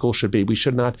 That's what our school should be. We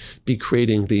should not be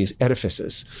creating these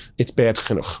edifices. It's bad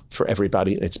chinuch for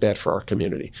everybody, and it's bad for our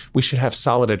community. We should have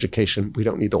solid education. We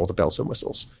don't need all the bells and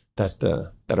whistles that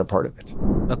are part of it.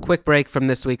 A quick break from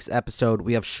this week's episode.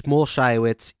 We have Shmuel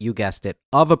Shayowitz, you guessed it,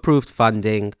 of Approved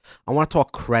Funding. I want to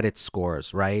talk credit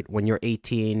scores, right? When you're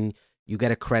 18, you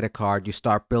get a credit card, you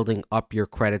start building up your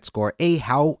credit score.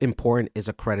 How important is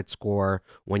a credit score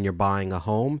when you're buying a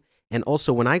home? And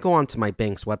also, when I go onto my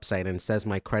bank's website and it says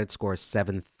my credit score is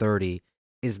 730,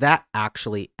 is that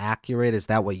actually accurate? Is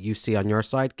that what you see on your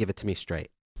side? Give it to me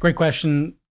straight. Great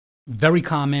question. Very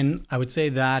common. I would say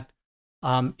that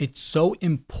it's so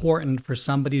important for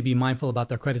somebody to be mindful about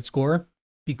their credit score,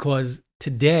 because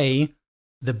today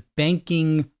the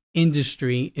banking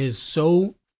industry is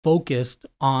so focused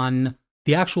on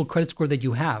the actual credit score that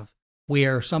you have,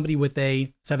 where somebody with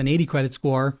a 780 credit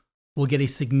score will get a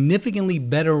significantly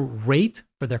better rate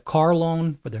for their car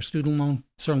loan, for their student loan,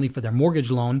 certainly for their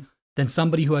mortgage loan, than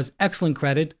somebody who has excellent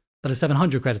credit but a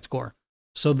 700 credit score.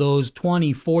 So those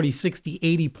 20, 40, 60,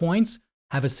 80 points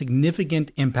have a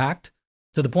significant impact,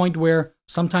 to the point where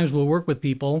sometimes we'll work with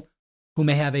people who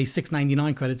may have a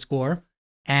 699 credit score,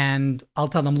 and I'll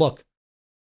tell them, look,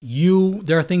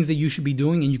 there are things that you should be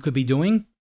doing and you could be doing,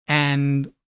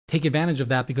 and take advantage of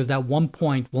that, because that 1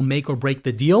 point will make or break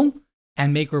the deal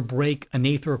and make or break an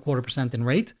eighth or a 0.25% in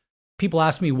rate. People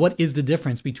ask me, what is the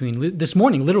difference between, this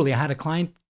morning, literally, I had a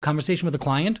conversation with a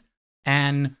client,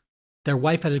 and their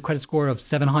wife had a credit score of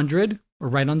 700 or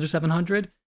right under 700,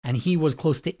 and he was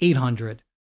close to 800.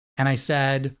 And I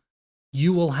said,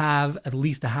 you will have at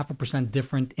least a 0.5%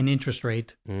 different in interest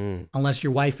rate unless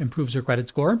your wife improves her credit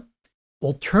score.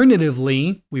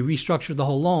 Alternatively, we restructured the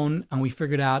whole loan, and we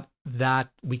figured out that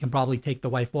we can probably take the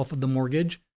wife off of the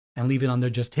mortgage and leave it under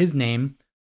just his name.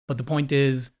 But the point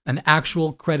is, an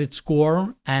actual credit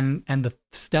score and the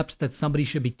steps that somebody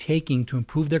should be taking to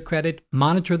improve their credit,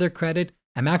 monitor their credit,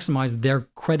 and maximize their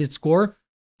credit score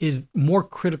is more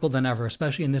critical than ever,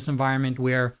 especially in this environment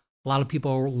where a lot of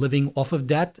people are living off of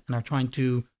debt and are trying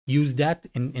to use debt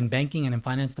in banking and in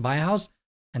finance to buy a house.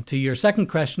 And to your second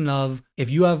question of,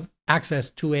 if you have access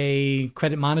to a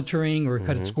credit monitoring or a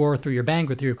credit score through your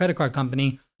bank or through your credit card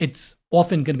company, it's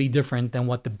often going to be different than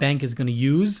what the bank is going to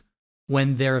use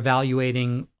when they're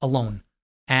evaluating a loan.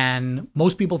 And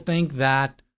most people think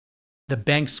that the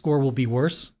bank score will be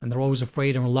worse, and they're always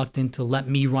afraid and reluctant to let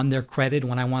me run their credit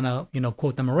when I want to,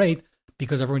 quote them a rate,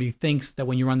 because everybody thinks that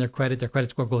when you run their credit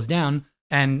score goes down.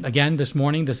 And again, this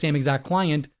morning, the same exact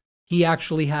client, he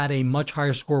actually had a much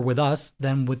higher score with us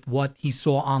than with what he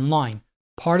saw online.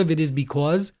 Part of it is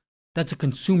because that's a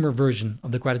consumer version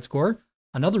of the credit score.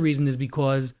 Another reason is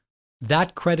because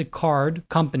that credit card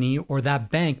company or that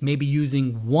bank may be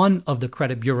using one of the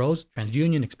credit bureaus,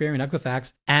 TransUnion, Experian,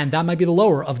 Equifax, and that might be the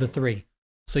lower of the three.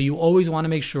 So you always want to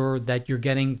make sure that you're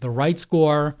getting the right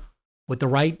score with the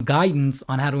right guidance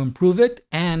on how to improve it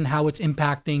and how it's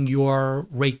impacting your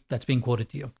rate that's being quoted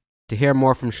to you. To hear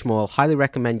more from Shmuel, highly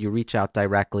recommend you reach out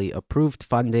directly,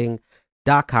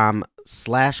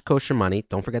 approvedfunding.com/koshermoney.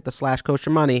 Don't forget the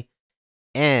 /koshermoney,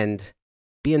 and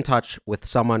be in touch with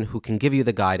someone who can give you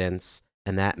the guidance,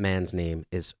 and that man's name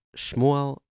is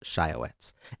Shmuel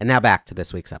Shayowitz. And now back to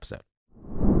this week's episode.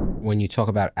 When you talk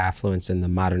about affluence in the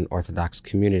modern Orthodox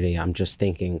community, I'm just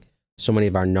thinking, so many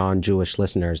of our non-Jewish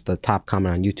listeners, the top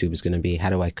comment on YouTube is going to be, how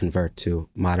do I convert to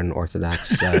modern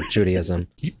Orthodox Judaism?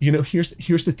 Here's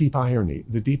the deep irony.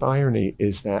 The deep irony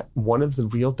is that one of the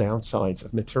real downsides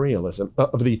of materialism,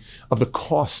 of the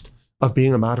cost of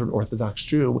being a modern Orthodox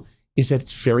Jew, is that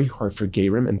it's very hard for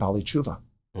Gerim and Bali Tshuva.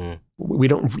 You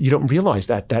don't realize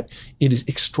that it is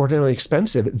extraordinarily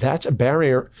expensive. That's a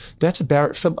barrier.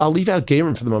 I'll leave out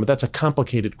Gerim for the moment. That's a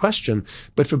complicated question.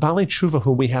 But for Bali Tshuva,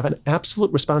 who we have an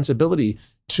absolute responsibility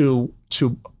to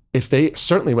if they,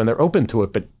 certainly when they're open to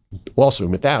it, but also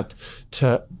without,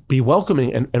 to be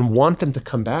welcoming and want them to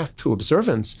come back to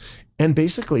observance. And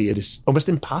basically, it is almost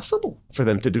impossible for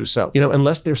them to do so.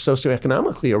 Unless they're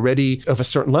socioeconomically already of a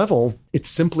certain level, it's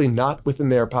simply not within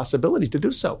their possibility to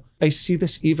do so. I see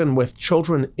this even with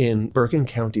children in Bergen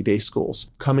County day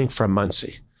schools coming from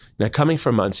Muncie. Now, coming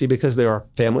from Muncie, because there are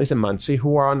families in Muncie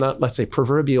who are on the, let's say,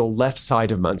 proverbial left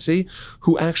side of Muncie,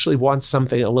 who actually want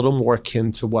something a little more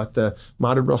akin to what the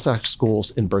modern Orthodox schools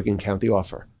in Bergen County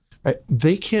offer. right?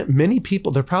 They can't, many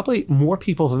people, there are probably more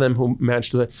people than them who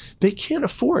manage to do that. They can't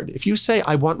afford. If you say,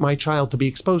 I want my child to be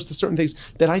exposed to certain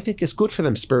things that I think is good for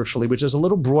them spiritually, which is a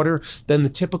little broader than the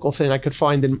typical thing I could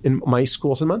find in my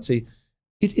schools in Muncie,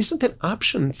 it isn't an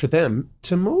option for them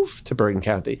to move to Bergen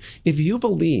County. If you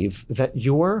believe that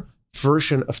your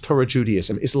version of Torah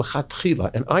Judaism is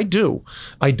l'chatchila, and I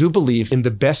do believe in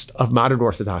the best of modern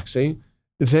Orthodoxy,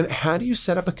 then how do you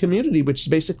set up a community which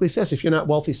basically says, if you're not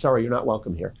wealthy, sorry, you're not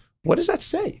welcome here? What does that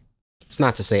say? It's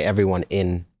not to say everyone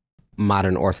in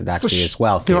modern Orthodoxy is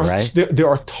wealthy, right? There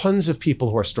are tons of people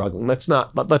who are struggling. Let's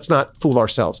not fool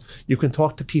ourselves. You can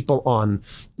talk to people on,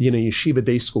 yeshiva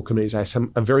day school committees. I have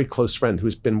a very close friend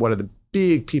who's been one of the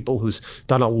big people who's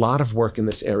done a lot of work in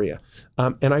this area.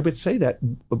 And I would say that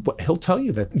he'll tell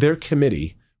you that their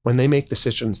committee, when they make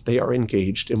decisions, they are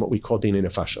engaged in what we call dinei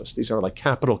nefashos. These are like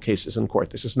capital cases in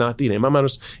court. This is not dinei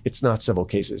mamanos. It's not civil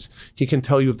cases. He can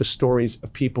tell you of the stories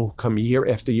of people who come year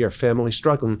after year, families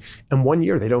struggling, and 1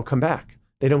 year they don't come back.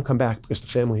 They don't come back because the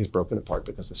family has broken apart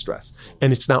because of stress.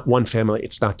 And it's not one family,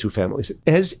 it's not two families.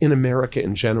 As in America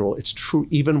in general, it's true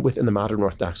even within the modern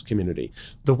Orthodox community.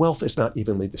 The wealth is not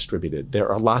evenly distributed. There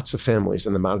are lots of families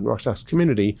in the modern Orthodox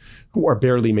community who are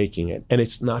barely making it. And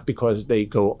it's not because they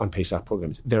go on Pesach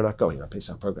programs. They're not going on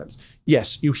Pesach programs.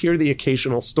 Yes, you hear the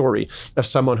occasional story of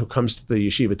someone who comes to the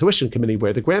yeshiva tuition committee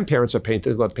where the grandparents are paying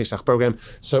to go to Pesach program.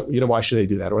 So, why should they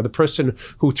do that? Or the person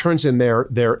who turns in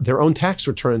their own tax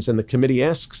returns and the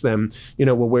committee asks them,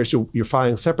 well, you're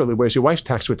filing separately, where's your wife's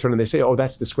tax return? And they say, oh,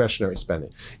 that's discretionary spending.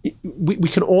 We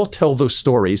can all tell those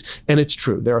stories, and it's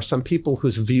true. There are some people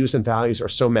whose views and values are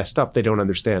so messed up they don't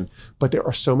understand. But there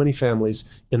are so many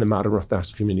families in the modern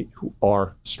Orthodox community who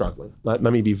are struggling. Let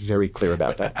me be very clear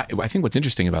about that. I think what's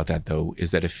interesting about that, though,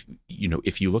 is that if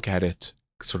you look at it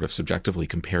sort of subjectively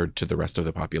compared to the rest of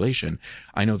the population,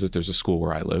 I know that there's a school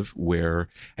where I live where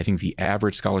I think the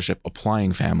average scholarship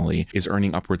applying family is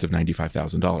earning upwards of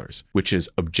 $95,000, which is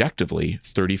objectively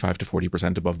 35 to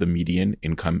 40% above the median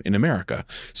income in America.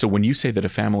 So when you say that a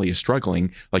family is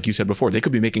struggling, like you said before, they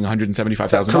could be making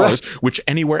 $175,000, which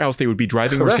anywhere else they would be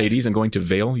driving a Mercedes and going to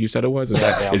Vail, you said it was?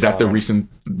 Is that the recent?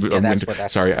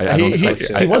 Sorry, I don't.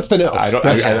 He wants to know.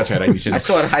 That's right. I need to know.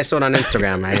 I saw it on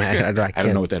Instagram. I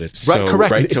don't know what that is. Right,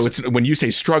 correct. Right. So it's when you say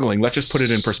struggling, let's just put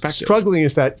it in perspective. Struggling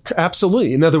is that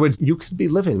absolutely. In other words, you could be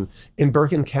living in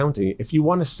Bergen County. If you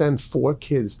want to send 4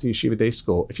 kids to yeshiva day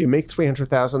school, if you make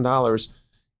 $300,000,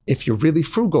 if you're really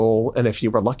frugal, and if you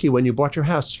were lucky when you bought your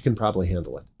house, you can probably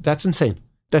handle it. That's insane.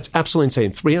 That's absolutely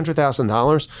insane.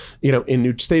 $300,000, in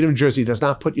the state of New Jersey does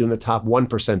not put you in the top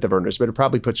 1% of earners, but it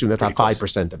probably puts you in the top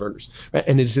 5% of earners. Right?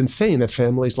 And it is insane that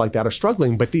families like that are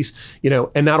struggling. But these,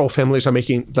 and not all families are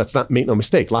making, let's not make no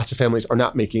mistake, lots of families are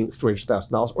not making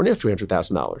 $300,000 or near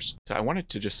 $300,000. So I wanted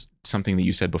to just, something that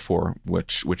you said before,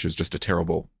 which is just a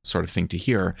terrible sort of thing to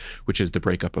hear, which is the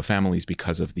breakup of families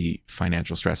because of the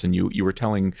financial stress. And you were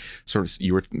telling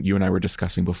you and I were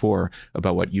discussing before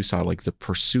about what you saw, like the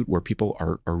pursuit where people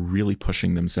are really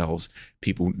pushing themselves,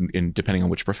 people depending on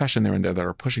which profession they're in, that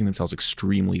are pushing themselves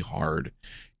extremely hard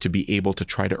to be able to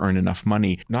try to earn enough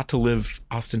money, not to live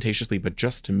ostentatiously, but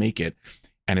just to make it.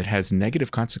 And it has negative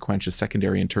consequences,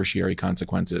 secondary and tertiary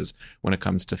consequences when it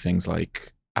comes to things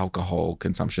like alcohol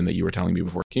consumption that you were telling me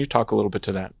before. Can you talk a little bit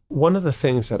to that? One of the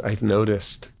things that I've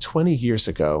noticed 20 years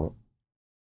ago,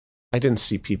 I didn't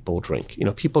see people drink.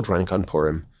 People drank on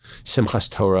Purim. Simchas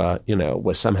Torah,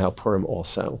 was somehow Purim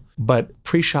also. But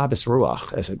pre-Shabbos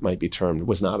Ruach, as it might be termed,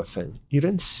 was not a thing. You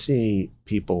didn't see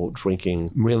people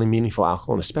drinking really meaningful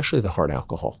alcohol, and especially the hard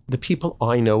alcohol. The people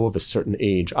I know of a certain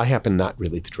age, I happen not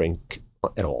really to drink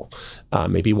at all,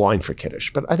 maybe wine for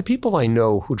Kiddush. But the people I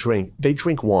know who drink, they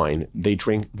drink wine. They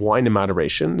drink wine in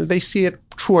moderation. They see it,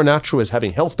 true or not true, as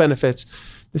having health benefits.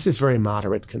 This is very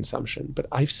moderate consumption. But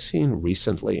I've seen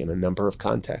recently in a number of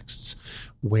contexts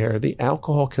where the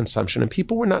alcohol consumption, and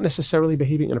people were not necessarily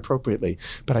behaving inappropriately,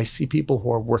 but I see people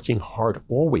who are working hard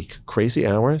all week, crazy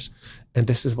hours, and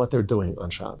this is what they're doing on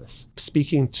Shabbos.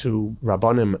 Speaking to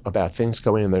Rabbanim about things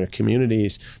going on in their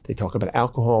communities, they talk about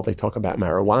alcohol, they talk about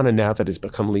marijuana now that it's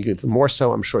become legal, even more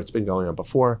so. I'm sure it's been going on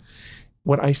before.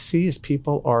 What I see is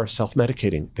people are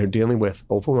self-medicating. They're dealing with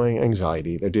overwhelming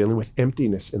anxiety. They're dealing with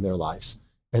emptiness in their lives.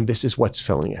 And this is what's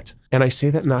filling it. And I say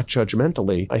that not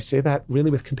judgmentally. I say that really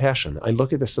with compassion. I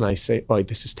look at this and I say, oh,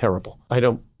 this is terrible. I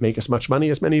don't make as much money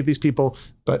as many of these people,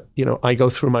 but I go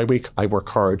through my week. I work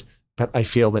hard. but I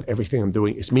feel that everything I'm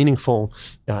doing is meaningful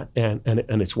and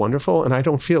it's wonderful. And I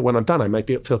don't feel, when I'm done, I might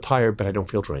feel tired, but I don't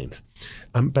feel drained.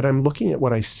 But I'm looking at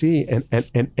what I see, and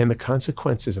the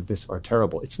consequences of this are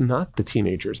terrible. It's not the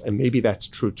teenagers, and maybe that's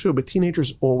true too, but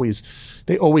teenagers always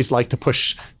like to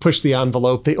push the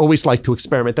envelope. They always like to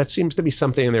experiment. That seems to be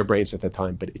something in their brains at the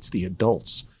time, but it's the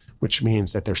adults, which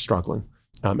means that they're struggling.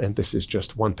 And this is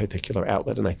just one particular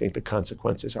outlet. And I think the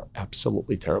consequences are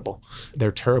absolutely terrible.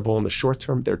 They're terrible in the short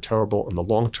term. They're terrible in the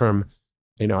long term.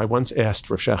 I once asked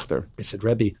Rav Schechter, I said,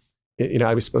 Rebbe,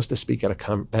 I was supposed to speak at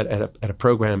a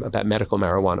program about medical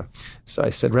marijuana. So I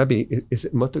said, Rebbe, is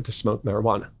it mutter to smoke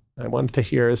marijuana? I wanted to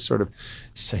hear so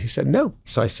he said, no.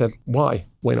 So I said, why?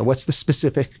 Well, what's the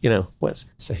specific,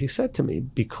 So he said to me,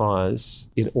 because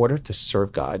in order to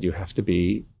serve God, you have to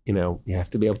be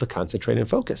able to concentrate and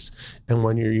focus. And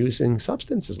when you're using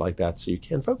substances like that, so you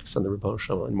can't focus on the Rebbeinu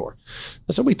Shalom anymore.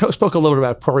 And so we spoke a little bit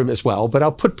about Purim as well, but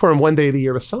I'll put Purim one day of the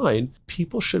year aside.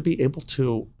 People should be able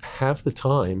to have the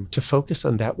time to focus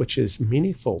on that which is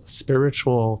meaningful,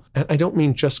 spiritual. And I don't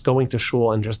mean just going to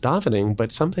shul and just davening,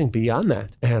 but something beyond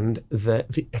that. And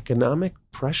the economic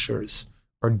pressures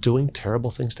are doing terrible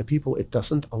things to people. It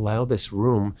doesn't allow this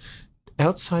room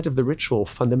outside of the ritual,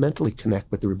 fundamentally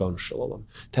connect with the Rebbeinu Shalom,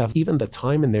 to have even the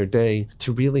time in their day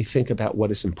to really think about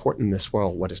what is important in this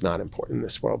world, what is not important in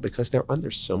this world, because they're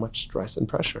under so much stress and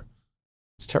pressure.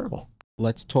 It's terrible.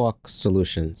 Let's talk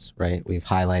solutions, right? We've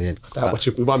highlighted. What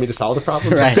you want me to solve the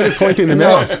problem? Right. Good at pointing them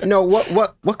out. No.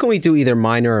 What can we do, either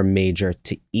minor or major,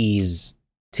 to ease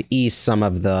some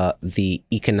of the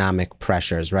economic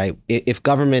pressures, right? If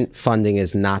government funding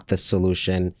is not the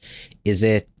solution, is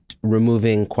it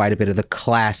removing quite a bit of the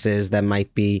classes that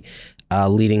might be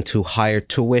leading to higher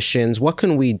tuitions? What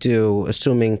can we do,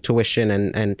 assuming tuition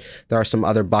and there are some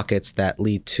other buckets that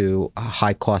lead to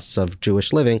high costs of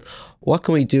Jewish living? What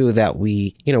can we do that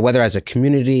we, whether as a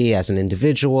community, as an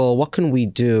individual, what can we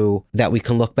do that we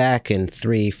can look back in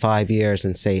 3-5 years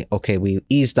and say, okay, we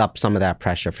eased up some of that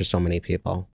pressure for so many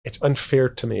people? It's unfair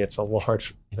to me. It's a little hard.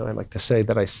 I like to say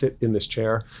that I sit in this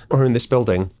chair or in this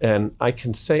building and I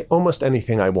can say almost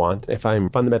anything I want if I'm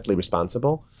fundamentally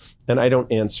responsible, and I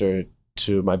don't answer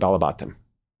to my balabatim,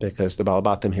 because the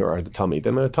balabatim here are the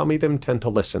Talmidim. The Talmidim tend to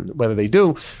listen, whether they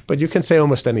do, but you can say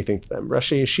almost anything to them.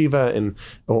 Rashi Yeshiva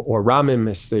or Ramim,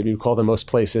 as you call them most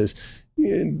places,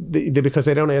 because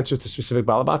they don't answer to specific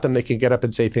balabatim, they can get up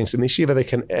and say things. In the yeshiva, they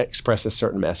can express a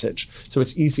certain message. So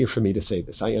it's easier for me to say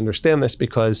this. I understand this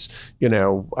because, I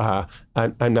don't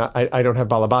have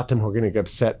balabatim who are going to get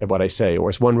upset at what I say. Or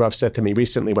as one Rav said to me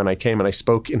recently when I came and I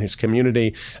spoke in his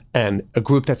community and a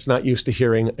group that's not used to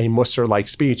hearing a Musar-like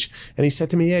speech. And he said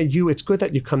to me, it's good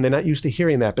that you come. They're not used to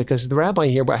hearing that because the rabbi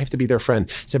here, I have to be their friend.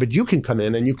 He said, but you can come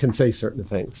in and you can say certain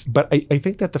things. But I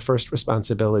think that the first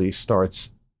responsibility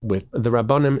starts with the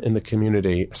Rabbanim in the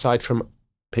community. Aside from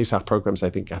Pesach programs, I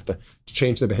think have to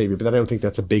change the behavior, but I don't think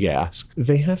that's a big ask.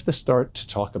 They have to start to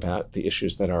talk about the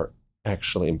issues that are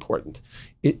actually important.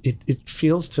 It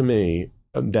feels to me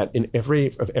that in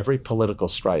every political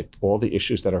stripe, all the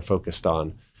issues that are focused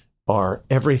on are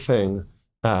everything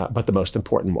but the most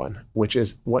important one, which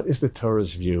is, what is the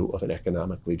Torah's view of an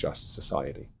economically just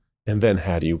society? And then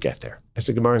how do you get there? There's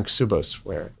a Gemara in Ksubos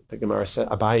where the Gemara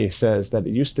Abaye says that it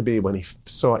used to be when he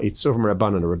saw a Tzuvim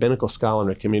Rabbanan, a rabbinical scholar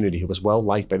in a community who was well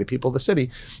liked by the people of the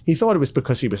city, he thought it was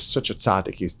because he was such a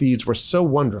tzaddik. His deeds were so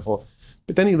wonderful.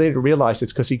 But then he later realized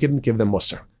it's because he didn't give them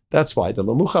musar. That's why the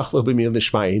Lamuchach Lobimil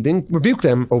Lishmai, he didn't rebuke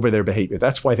them over their behavior.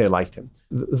 That's why they liked him.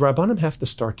 The Rabbanim have to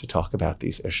start to talk about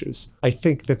these issues. I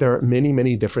think that there are many,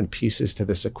 many different pieces to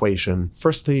this equation.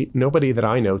 Firstly, nobody that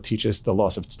I know teaches the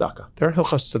laws of tzedakah. There are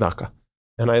hilchos tzedakah.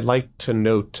 And I'd like to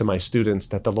note to my students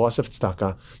that the laws of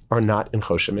tzedakah are not in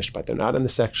Choshen Mishpat. They're not in the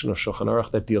section of Shulchan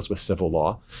Aruch that deals with civil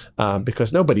law,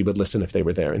 because nobody would listen if they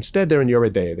were there. Instead, they're in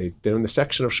Yoreh De'ah. They're in the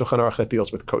section of Shulchan Aruch that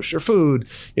deals with kosher food,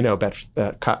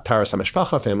 about Taras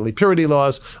HaMishpacha, family purity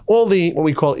laws, all the what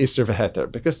we call Isser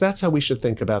V'Heter, because that's how we should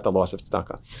think about the laws of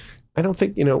tzedakah. I don't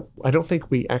think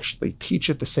we actually teach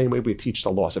it the same way we teach the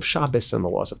laws of Shabbos and the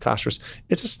laws of Kashrus.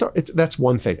 That's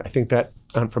one thing. I think that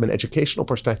from an educational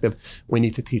perspective, we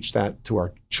need to teach that to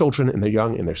our children and they're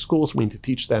young in their schools. We need to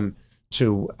teach them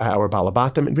to our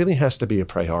balabatim. It really has to be a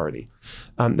priority.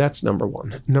 That's number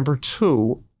one. Number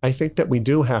two, I think that we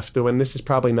do have to, and this is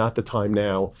probably not the time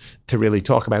now to really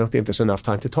talk about, I don't think there's enough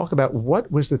time to talk about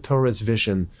what was the Torah's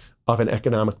vision of an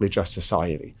economically just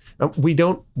society. We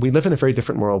live in a very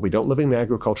different world. We don't live in an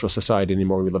agricultural society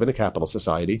anymore. We live in a capital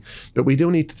society, but we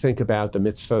do need to think about the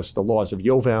mitzvahs, the laws of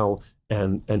Yovel,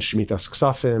 and Shemitas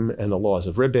Ksafim and the laws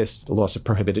of Ribis, the laws of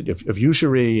prohibited of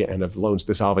usury and of loans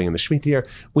dissolving in the Shemitah year.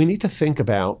 We need to think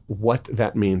about what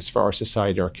that means for our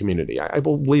society, our community. I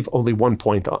will leave only one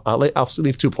point. I'll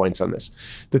leave 2 points on this.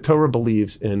 The Torah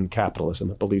believes in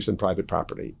capitalism. It believes in private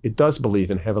property. It does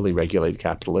believe in heavily regulated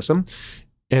capitalism.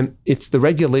 And it's the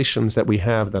regulations that we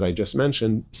have that I just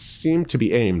mentioned seem to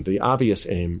be aimed, the obvious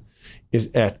aim is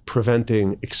at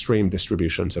preventing extreme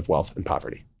distributions of wealth and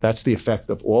poverty. That's the effect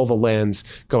of all the lands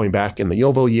going back in the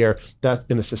Yovel year. That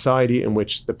in a society in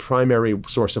which the primary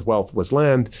source of wealth was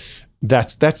land,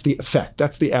 that's the effect.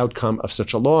 That's the outcome of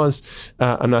such a laws.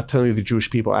 I'm not telling you the Jewish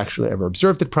people actually ever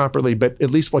observed it properly, but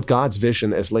at least what God's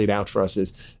vision has laid out for us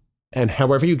is, and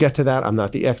however you get to that, I'm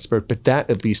not the expert, but that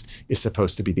at least is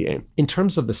supposed to be the aim. In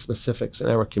terms of the specifics in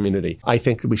our community, I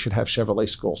think that we should have Chevrolet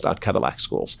schools, not Cadillac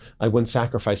schools. I wouldn't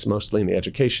sacrifice mostly in the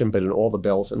education, but in all the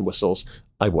bells and whistles,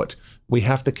 I would. We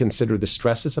have to consider the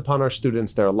stresses upon our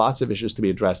students. There are lots of issues to be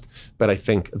addressed, but I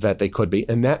think that they could be.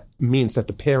 And that means that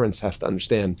the parents have to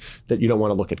understand that you don't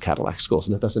want to look at Cadillac schools,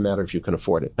 and it doesn't matter if you can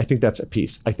afford it. I think that's a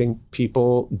piece. I think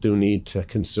people do need to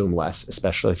consume less,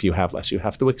 especially if you have less. You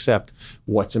have to accept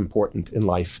what's important in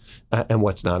life and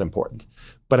what's not important.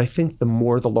 But I think the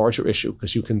larger issue,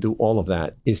 because you can do all of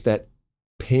that, is that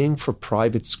paying for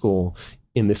private school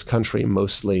in this country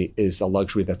mostly is a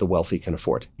luxury that the wealthy can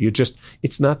afford.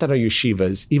 It's not that our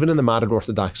yeshivas, even in the modern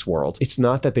Orthodox world, it's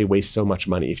not that they waste so much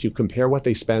money. If you compare what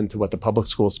they spend to what the public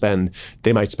schools spend,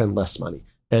 they might spend less money.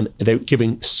 And they're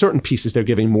giving certain pieces, they're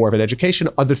giving more of an education,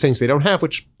 other things they don't have,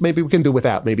 which maybe we can do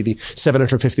without. Maybe the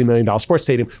 $750 million sports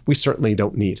stadium, we certainly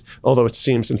don't need. Although it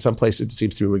seems in some places, it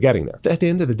seems to be we're getting there. At the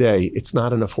end of the day, it's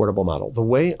not an affordable model. The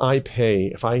way I pay,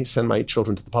 if I send my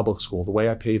children to the public school, the way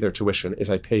I pay their tuition is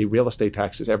I pay real estate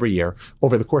taxes every year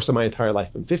over the course of my entire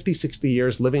life. I'm 50, 60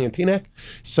 years living in Teaneck.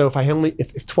 So if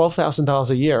 $12,000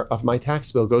 a year of my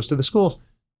tax bill goes to the schools,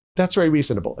 that's very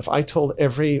reasonable. If I told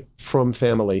every Frum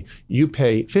family, you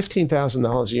pay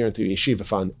 $15,000 a year into the yeshiva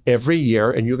fund every year,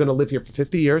 and you're going to live here for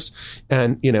 50 years,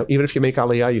 and even if you make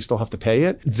aliyah, you still have to pay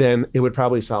it, then it would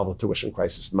probably solve the tuition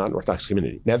crisis in the modern Orthodox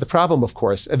community. Now, the problem, of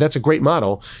course, and that's a great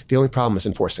model, the only problem is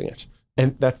enforcing it.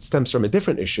 And that stems from a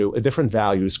different issue, a different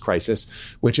values crisis,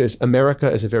 which is America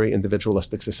is a very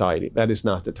individualistic society. That is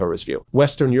not the Torah's view.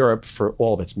 Western Europe, for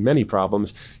all of its many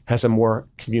problems, has a more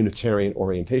communitarian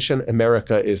orientation.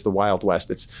 America is the Wild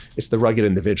West. It's the rugged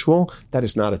individual. That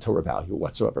is not a Torah value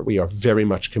whatsoever. We are very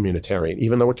much communitarian.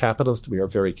 Even though we're capitalist, we are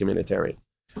very communitarian.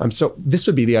 So this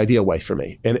would be the ideal way for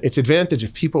me. And its advantage,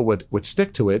 if people would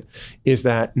stick to it, is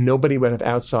that nobody would have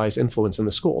outsized influence in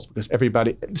the schools because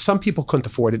some people couldn't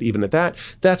afford it even at that.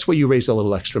 That's where you raise a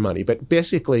little extra money. But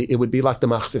basically, it would be like the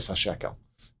machzis hashekel.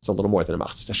 It's a little more than a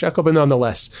machzis hashekel, but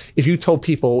nonetheless, if you told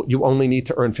people you only need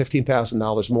to earn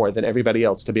 $15,000 more than everybody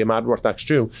else to be a modern Orthodox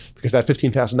Jew, because that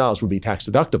 $15,000 would be tax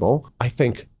deductible, I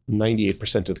think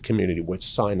 98% of the community would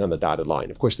sign on the dotted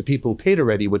line. Of course, the people who paid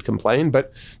already would complain,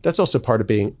 but that's also part of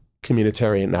being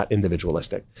communitarian, not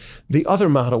individualistic. The other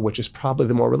model, which is probably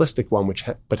the more realistic one,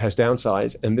 but has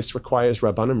downsides, and this requires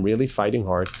Rabbanim really fighting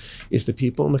hard, is the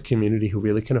people in the community who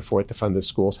really can afford to fund the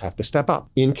schools have to step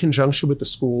up in conjunction with the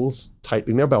schools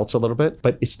tightening their belts a little bit,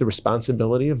 but it's the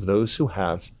responsibility of those who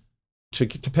have to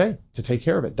pay, to take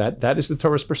care of it. That is the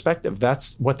Torah's perspective.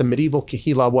 That's what the medieval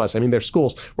Kehillah was. I mean, their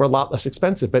schools were a lot less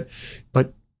expensive, but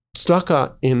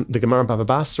tzedakah in the Gemara Bava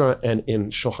Basra and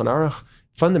in Shulchan Aruch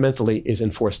fundamentally is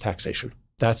enforced taxation.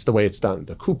 That's the way it's done.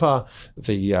 The kupa,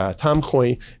 the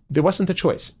tamchoy, there wasn't a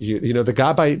choice. The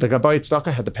Gabbai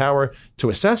tzedakah had the power to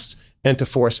assess and to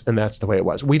force, and that's the way it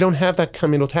was. We don't have that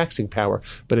communal taxing power,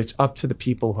 but it's up to the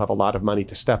people who have a lot of money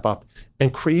to step up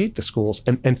and create the schools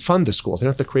and fund the schools. They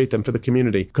don't have to create them for the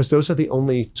community because those are the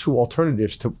only two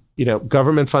alternatives to,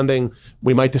 government funding.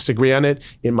 We might disagree on it.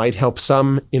 It might help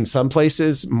some in some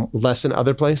places, less in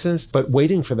other places, but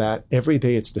waiting for that, every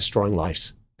day it's destroying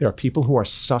lives. There are people who are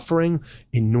suffering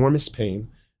enormous pain,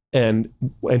 and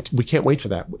we can't wait for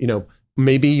that.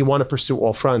 Maybe you want to pursue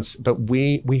all fronts, but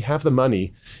we have the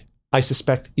money. I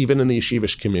suspect even in the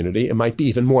yeshivish community, it might be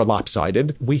even more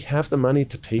lopsided. We have the money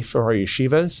to pay for our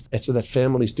yeshivas, and so that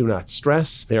families do not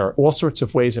stress. There are all sorts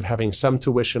of ways of having some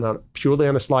tuition purely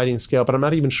on a sliding scale, but I'm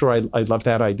not even sure I love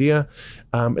that idea.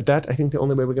 But that, I think, the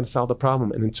only way we're going to solve the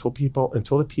problem. And until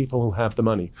the people who have the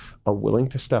money are willing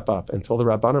to step up, until the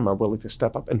Rabbanim are willing to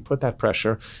step up and put that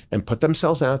pressure and put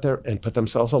themselves out there and put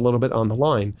themselves a little bit on the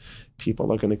line,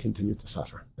 people are going to continue to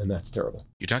suffer. And that's terrible.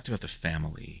 You talked about the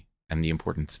family and the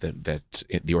importance that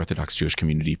the Orthodox Jewish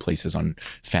community places on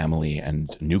family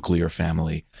and nuclear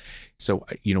family. So,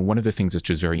 one of the things that's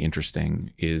just very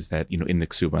interesting is that, in the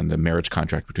ksuba, in the marriage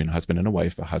contract between a husband and a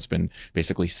wife, a husband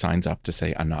basically signs up to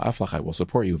say, Ana aflach, I will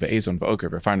support you, ve'ezon ve'oker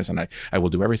ve'farnes, and I will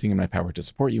do everything in my power to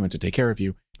support you and to take care of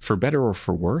you. For better or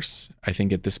for worse, I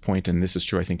think at this point, and this is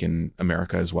true, I think in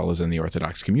America as well as in the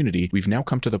Orthodox community, we've now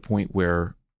come to the point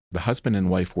where the husband and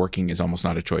wife working is almost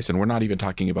not a choice. And we're not even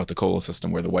talking about the kollel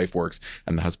system where the wife works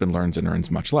and the husband learns and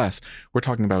earns much less. We're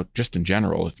talking about just in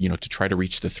general, if, to try to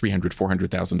reach the $300,000,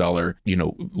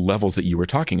 $400,000, levels that you were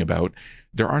talking about,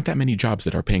 there aren't that many jobs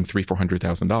that are paying $300,000,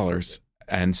 $400,000.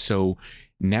 And so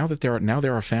now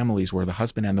there are families where the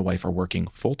husband and the wife are working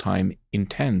full-time,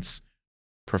 intense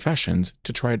professions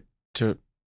to try to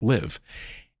live.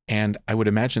 And I would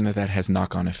imagine that has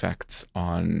knock-on effects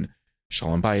on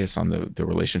Shalom Bayis, on the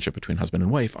relationship between husband and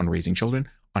wife, on raising children,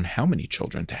 on how many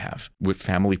children to have, with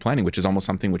family planning, which is almost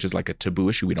something which is like a taboo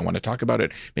issue. We don't want to talk about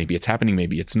it. Maybe it's happening,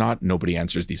 maybe it's not. Nobody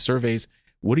answers these surveys.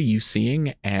 What are you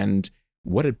seeing, and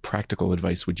what practical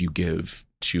advice would you give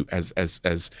to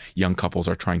as young couples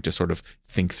are trying to sort of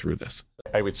think through this?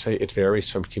 I would say it varies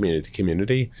from community to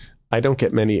community. I don't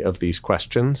get many of these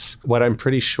questions. What I'm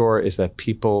pretty sure is that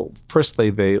people, firstly,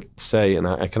 they say, and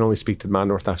I can only speak to the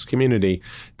non-Orthodox community,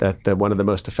 that one of the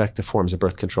most effective forms of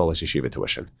birth control is yeshiva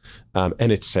tuition.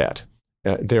 And it's sad.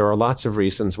 There are lots of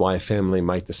reasons why a family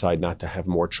might decide not to have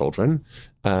more children.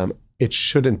 It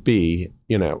shouldn't be,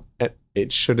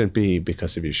 it shouldn't be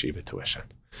because of yeshiva tuition.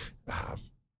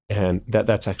 And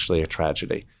that's actually a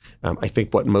tragedy. I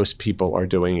think what most people are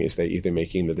doing is they're either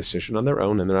making the decision on their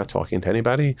own and they're not talking to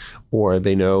anybody, or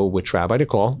they know which rabbi to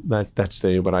call. That's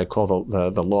what I call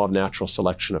the law of natural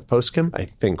selection of poskim. I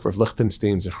think Rav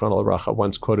Lichtenstein, Zichron al-Racha,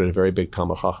 once quoted a very big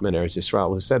Talmud Chacham in Eretz Yisrael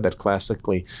who said that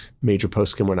classically major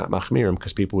poskim were not machmirim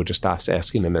because people would just stop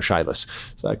asking them their shilas.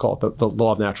 So I call it the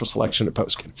law of natural selection of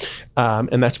poskim.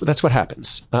 And that's what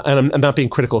happens. And I'm not being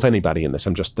critical of anybody in this.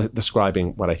 I'm just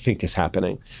describing what I think is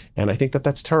happening. And I think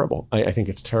that's terrible. I think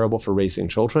it's terrible for raising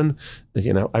children.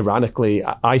 Ironically,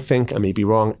 I think, I may be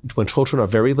wrong, when children are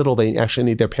very little, they actually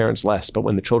need their parents less. But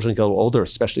when the children get a little older,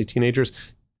 especially teenagers,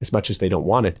 as much as they don't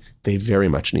want it, they very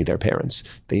much need their parents.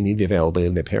 They need the availability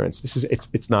of their parents.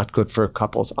 It's not good for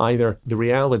couples either. The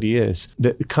reality is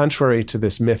that contrary to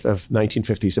this myth of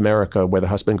 1950s America, where the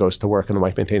husband goes to work and the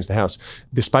wife maintains the house,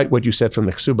 despite what you said from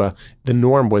the ksuba, the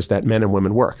norm was that men and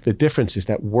women work. The difference is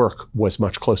that work was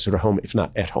much closer to home, if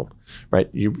not at home, right?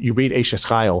 You read Eishes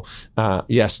Chayil,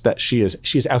 yes, that she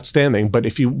is outstanding,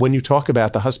 but when you talk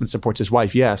about the husband supports his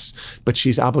wife, yes, but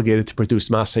she's obligated to produce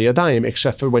Masa Yadayim,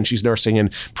 except for when she's nursing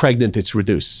and pregnant, it's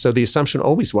reduced. So the assumption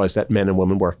always was that men and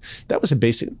women work. That was a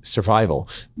basic survival,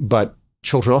 but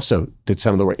children also did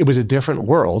some of the work. It was a different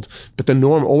world, but the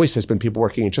norm always has been people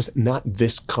working, and just not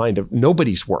this kind of,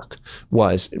 nobody's work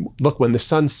was, look, when the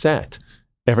sun set,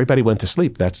 everybody went to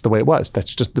sleep. That's the way it was. There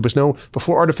was no,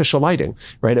 before artificial lighting,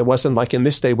 right? It wasn't like in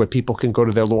this day where people can go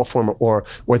to their law firm or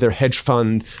their hedge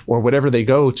fund or whatever they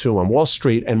go to on Wall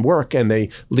Street and work, and they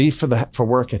leave for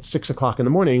work at 6 o'clock in the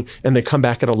morning and they come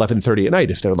back at 11:30 at night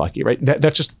if they're lucky, right?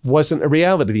 That just wasn't a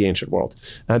reality of the ancient world.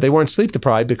 They weren't sleep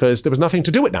deprived because there was nothing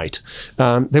to do at night.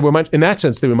 They were much, in that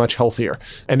sense, they were much healthier.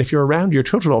 And if you're around your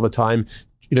children all the time,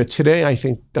 today, I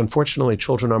think, unfortunately,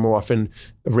 children are more often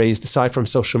raised, aside from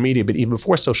social media, but even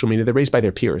before social media, they're raised by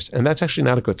their peers. And that's actually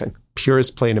not a good thing. Peers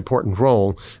play an important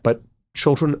role, but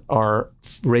children are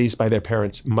raised by their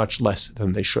parents much less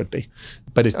than they should be.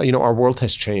 But, our world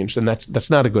has changed, and that's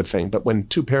not a good thing. But when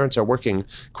two parents are working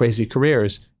crazy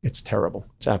careers, it's terrible.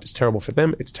 It's terrible for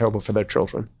them. It's terrible for their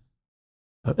children.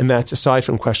 And that's aside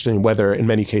from questioning whether, in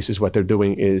many cases, what they're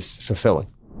doing is fulfilling.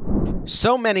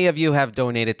 So many of you have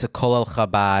donated to Kollel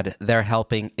Chabad. They're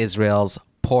helping Israel's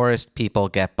poorest people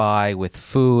get by with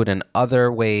food and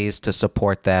other ways to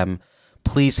support them.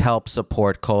 Please help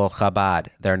support Kollel Chabad.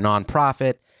 They're a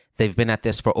nonprofit. They've been at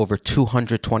this for over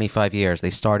 225 years. They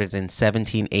started in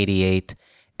 1788,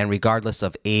 and regardless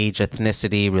of age,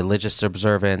 ethnicity, religious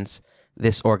observance,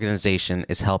 this organization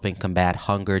is helping combat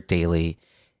hunger daily,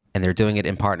 and they're doing it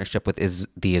in partnership with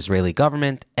the Israeli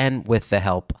government and with the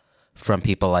help from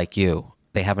people like you.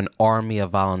 They have an army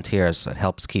of volunteers, so it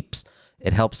helps keep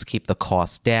the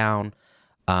costs down.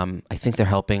 I think they're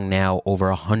helping now over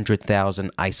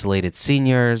 100,000 isolated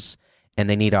seniors, and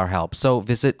they need our help. So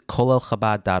visit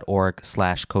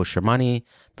kollelchabad.org/koshermoney.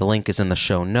 The link is in the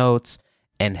show notes,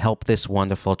 and help this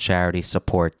wonderful charity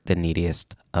support the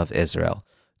neediest of Israel.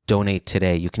 Donate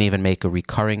today. You can even make a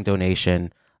recurring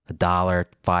donation, $1,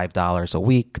 $5 a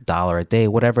week, $1 a day,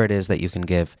 whatever it is that you can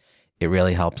give. It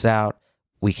really helps out.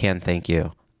 We can't thank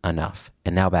you enough.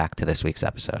 And now back to this week's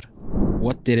episode.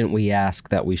 What didn't we ask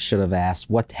that we should have asked?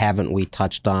 What haven't we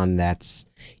touched on that's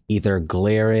either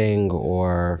glaring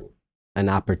or an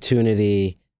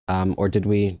opportunity? Or did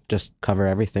we just cover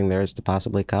everything there is to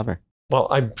possibly cover? Well,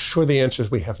 I'm sure the answer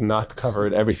is we have not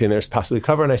covered everything there's possibly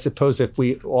covered. And I suppose if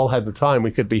we all had the time,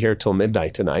 we could be here till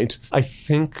midnight tonight. I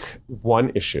think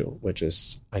one issue, which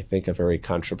is, I think, a very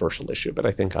controversial issue, but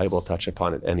I think I will touch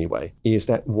upon it anyway, is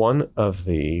that one of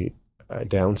the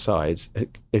downsides,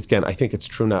 again, I think it's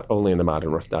true not only in the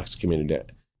modern Orthodox community,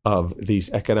 of these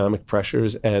economic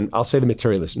pressures, and I'll say the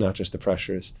materialism, not just the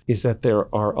pressures, is that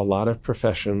there are a lot of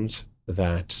professions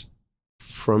that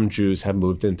from Jews have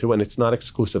moved into, and it's not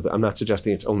exclusive. I'm not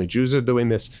suggesting it's only Jews are doing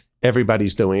this.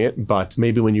 Everybody's doing it, but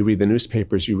maybe when you read the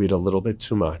newspapers, you read a little bit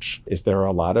too much. There are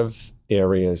a lot of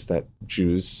areas that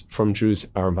Jews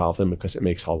are involved in because it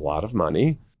makes a lot of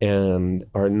money and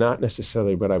are not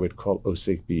necessarily what I would call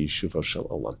osek b'yishuvo shel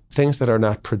olam. Things that are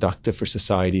not productive for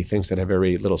society, things that have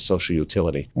very little social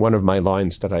utility. One of my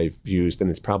lines that I've used, and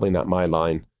it's probably not my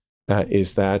line,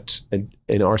 is that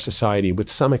in our society,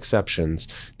 with some exceptions,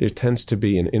 there tends to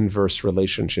be an inverse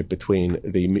relationship between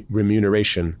the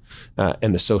remuneration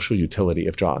and the social utility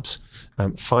of jobs.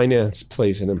 Finance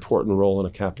plays an important role in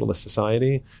a capitalist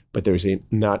society, but there's a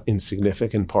not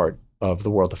insignificant part of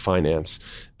the world of finance,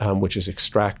 which is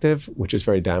extractive, which is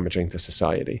very damaging to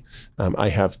society. I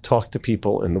have talked to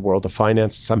people in the world of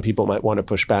finance. Some people might want to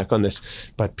push back on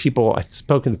this, but I've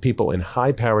spoken to people in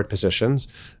high-powered positions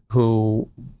who,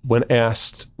 when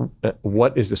asked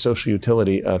what is the social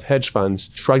utility of hedge funds,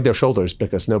 shrug their shoulders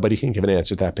because nobody can give an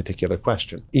answer to that particular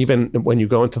question. Even when you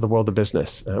go into the world of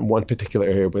business, one particular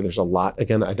area where there's a lot,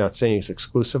 again, I'm not saying it's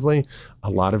exclusively, a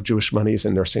lot of Jewish money is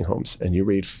in nursing homes, and you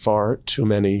read far too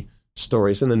many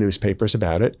stories in the newspapers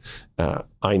about it.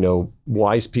 I know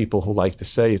wise people who like to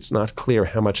say it's not clear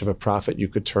how much of a profit you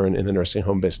could turn in the nursing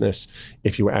home business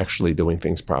if you were actually doing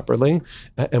things properly.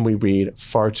 And we read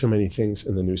far too many things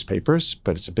in the newspapers,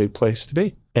 but it's a big place to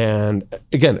be. And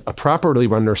again, a properly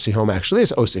run nursing home actually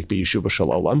is osek b'yishuvo shel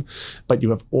olam, but you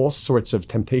have all sorts of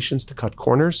temptations to cut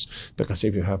corners because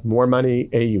if you have more money,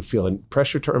 you feel a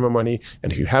pressure to earn more money,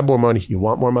 and if you have more money, you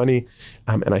want more money.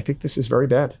 And I think this is very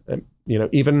bad.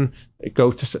 Even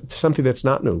go to something that's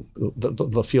not new,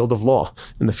 the field of law.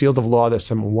 In the field of law, there's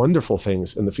some wonderful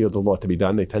things in the field of law to be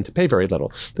done. They tend to pay very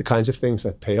little. The kinds of things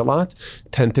that pay a lot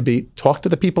tend to be, talk to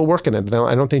the people working it. Now,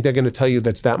 I don't think they're going to tell you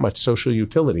that's that much social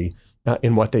utility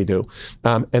in what they do.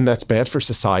 And that's bad for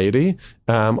society,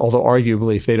 although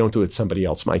arguably if they don't do it, somebody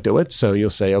else might do it. So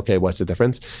you'll say, okay, what's the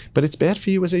difference? But it's bad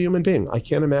for you as a human being. I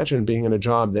can't imagine being in a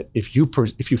job that if you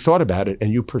thought about it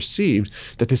and you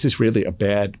perceived that this is really a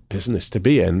bad business to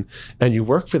be in, and you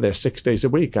work for there 6 days a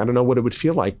week, I don't know what it would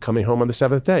feel like coming home on the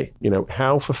seventh day.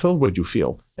 How fulfilled would you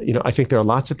feel? I think there are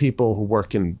lots of people who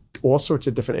work in all sorts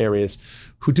of different areas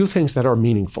who do things that are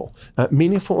meaningful.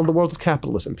 Meaningful in the world of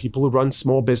capitalism, people who run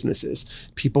small businesses,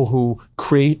 people who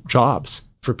create jobs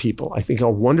for people, I think are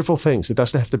wonderful things. It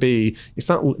doesn't have to be, it's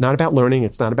not about learning,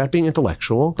 it's not about being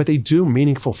intellectual, but they do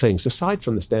meaningful things aside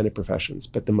from the standard professions.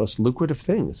 But the most lucrative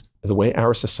things, the way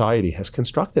our society has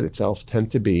constructed itself,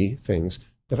 tend to be things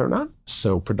that are not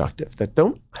so productive, that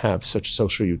don't have such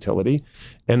social utility.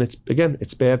 And it's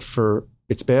bad for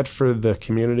the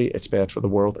community, it's bad for the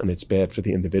world, and it's bad for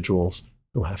the individuals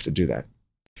who have to do that.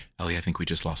 Ellie, I think we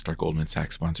just lost our Goldman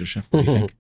Sachs sponsorship. What do you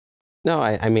think? No,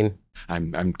 I mean,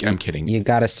 I'm kidding. You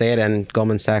got to say it, and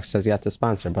Goldman Sachs has yet to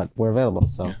sponsor, but we're available,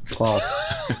 so call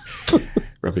us.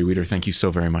 Rabbi Wieder, thank you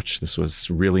so very much. This was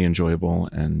really enjoyable,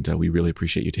 and we really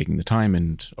appreciate you taking the time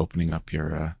and opening up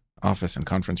your office and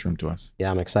conference room to us.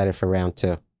 Yeah, I'm excited for round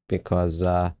 2 because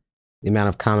the amount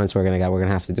of comments we're going to get, we're going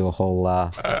to have to do a whole... I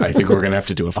think we're going to have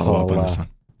to do a follow-up on this one.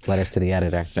 Letters to the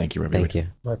editor. Thank you, Rabbi Thank Wieder.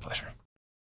 you. My pleasure.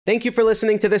 Thank you for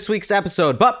listening to this week's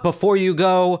episode. But before you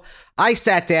go, I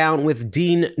sat down with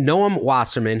Dean Noam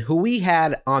Wasserman, who we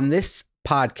had on this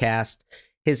podcast.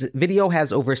 His video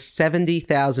has over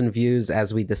 70,000 views,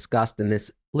 as we discussed in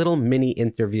this little mini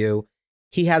interview.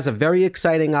 He has a very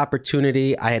exciting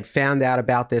opportunity. I had found out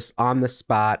about this on the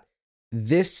spot.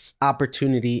 This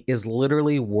opportunity is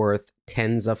literally worth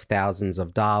tens of thousands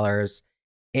of dollars.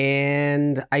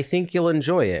 And I think you'll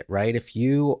enjoy it, right? If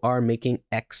you are making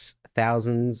X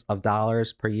thousands of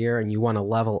dollars per year and you want to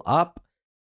level up,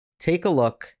 take a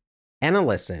look and a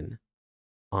listen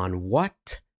on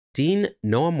what Dean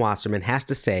Noam Wasserman has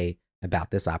to say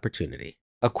about this opportunity.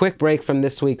 A quick break from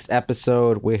this week's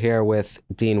episode. We're here with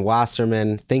Dean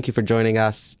Wasserman. Thank you for joining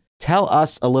us. Tell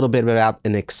us a little bit about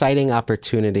an exciting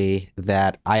opportunity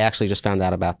that I actually just found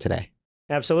out about today.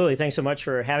 Absolutely. Thanks so much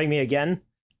for having me again.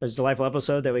 It was a delightful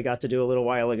episode that we got to do a little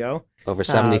while ago. Over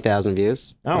 70,000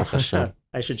 views. Oh,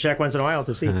 I should check once in a while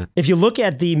to see. If you look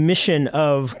at the mission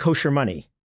of Kosher Money,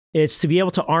 it's to be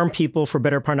able to arm people for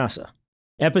better parnasa,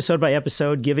 episode by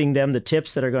episode, giving them the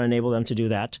tips that are going to enable them to do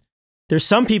that. There's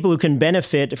some people who can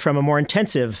benefit from a more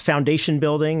intensive foundation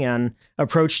building and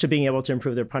approach to being able to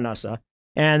improve their parnasa.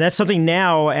 And that's something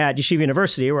now at Yeshiva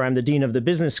University, where I'm the dean of the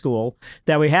business school,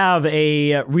 that we have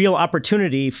a real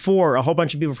opportunity for a whole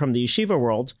bunch of people from the yeshiva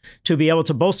world to be able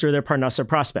to bolster their parnasa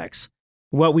prospects.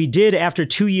 What we did after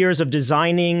 2 years of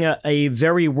designing a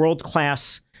very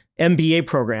world-class MBA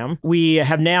program, we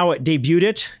have now debuted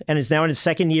it, and it's now in its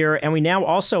second year. And we now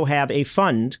also have a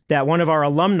fund that one of our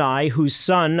alumni, whose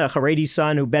son, a Haredi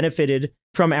son who benefited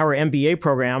from our MBA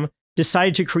program,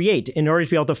 decided to create in order to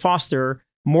be able to foster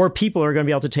more people who are going to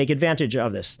be able to take advantage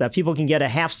of this, that people can get a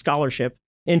half scholarship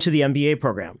into the MBA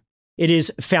program. It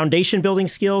is foundation building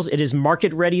skills. It is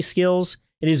market ready skills.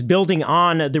 It is building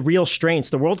on the real strengths,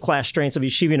 the world-class strengths of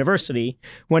Yeshiva University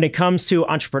when it comes to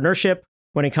entrepreneurship,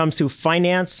 when it comes to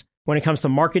finance, when it comes to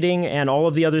marketing, and all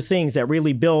of the other things that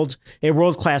really build a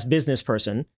world-class business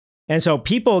person. And so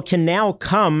people can now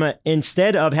come,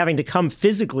 instead of having to come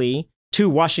physically to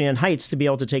Washington Heights to be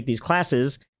able to take these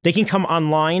classes, they can come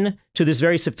online to this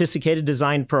very sophisticated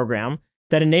designed program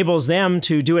that enables them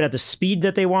to do it at the speed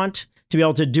that they want, to be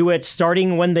able to do it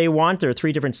starting when they want. There are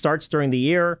 3 different starts during the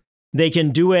year. They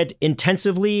can do it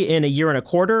intensively in a year and a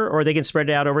quarter, or they can spread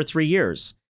it out over 3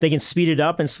 years. They can speed it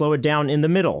up and slow it down in the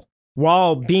middle,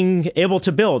 while being able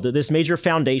to build this major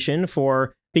foundation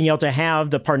for being able to have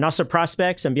the parnasa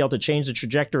prospects and be able to change the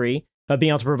trajectory of being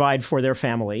able to provide for their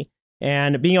family,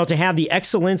 and being able to have the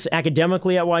excellence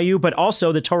academically at YU, but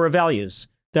also the Torah values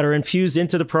that are infused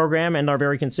into the program and are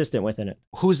very consistent within it.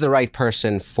 Who's the right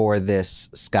person for this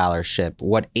scholarship?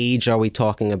 What age are we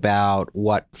talking about?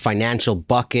 What financial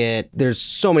bucket? There's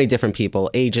so many different people,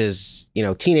 ages,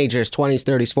 teenagers, 20s,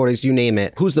 30s, 40s, you name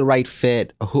it. Who's the right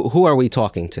fit? Who are we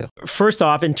talking to? First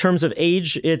off, in terms of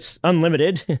age, it's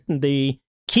unlimited. The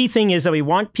key thing is that we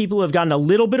want people who have gotten a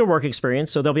little bit of work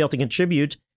experience, so they'll be able to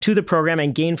contribute to the program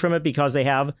and gain from it because they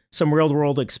have some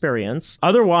real-world experience.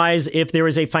 Otherwise, if there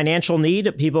is a financial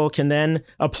need, people can then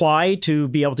apply to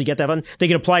be able to get that fund. They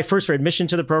can apply first for admission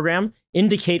to the program,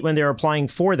 indicate when they're applying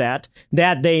for that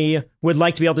they would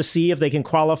like to be able to see if they can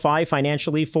qualify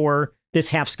financially for this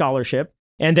half scholarship.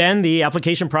 And then the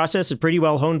application process is pretty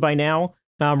well honed by now.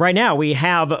 Right now, we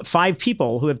have 5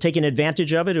 people who have taken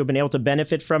advantage of it, who have been able to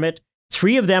benefit from it.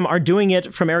 3 of them are doing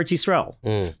it from Eretz Yisrael.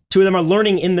 2 of them are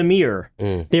learning in the mirror.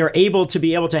 They are able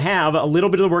to have a little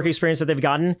bit of the work experience that they've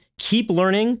gotten, keep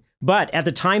learning, but at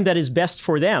the time that is best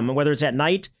for them, whether it's at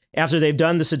night, after they've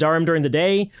done the Siddharim during the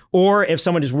day, or if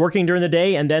someone is working during the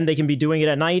day and then they can be doing it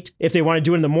at night, if they want to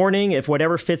do it in the morning, if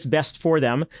whatever fits best for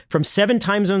them. From 7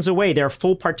 time zones away, they're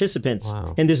full participants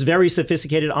in this very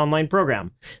sophisticated online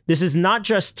program. This is not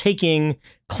just taking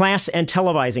class and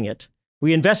televising it.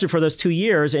 We invested for those 2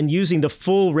 years in using the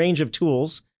full range of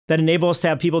tools that enable us to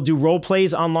have people do role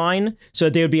plays online so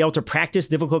that they would be able to practice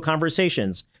difficult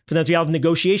conversations, for them to be able to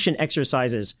negotiation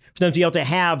exercises, for them to be able to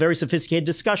have very sophisticated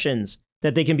discussions,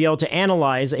 that they can be able to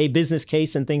analyze a business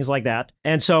case and things like that.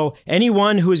 And so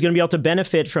anyone who is going to be able to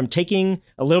benefit from taking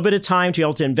a little bit of time to be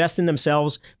able to invest in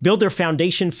themselves, build their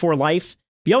foundation for life,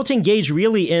 be able to engage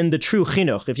really in the true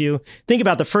chinuch. If you think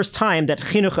about the first time that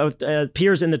chinuch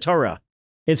appears in the Torah,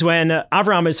 it's when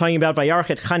Avraham is talking about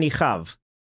Vayarchet Chanichav.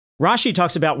 Rashi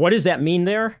talks about what does that mean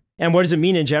there, and what does it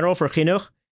mean in general for chinuch?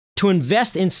 To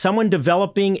invest in someone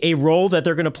developing a role that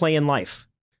they're going to play in life,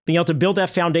 being able to build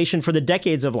that foundation for the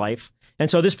decades of life.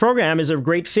 And so this program is a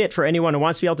great fit for anyone who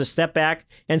wants to be able to step back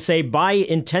and say, by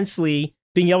intensely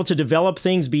being able to develop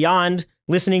things beyond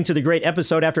listening to the great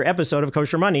episode after episode of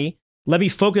Kosher Money, let me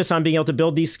focus on being able to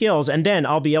build these skills, and then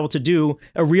I'll be able to do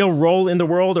a real role in the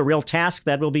world, a real task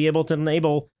that will be able to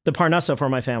enable the parnasa for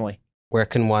my family. Where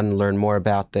can one learn more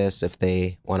about this if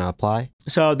they want to apply?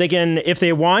 So they can, if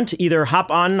they want, either hop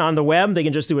on the web. They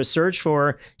can just do a search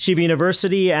for Yeshiva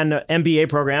University and the MBA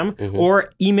program,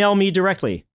 or email me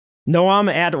directly,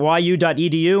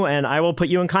 noam@yu.edu, and I will put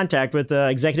you in contact with the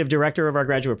executive director of our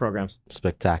graduate programs.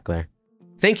 Spectacular.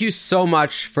 Thank you so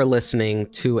much for listening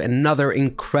to another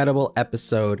incredible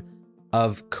episode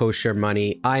of Kosher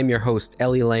Money. I'm your host,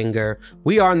 Eli Langer.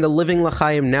 We are on the Living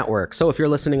L'Chaim Network. So if you're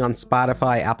listening on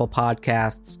Spotify, Apple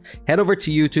Podcasts, head over to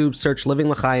YouTube, search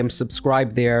Living L'Chaim,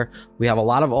 subscribe there. We have a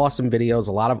lot of awesome videos,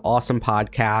 a lot of awesome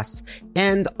podcasts,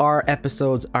 and our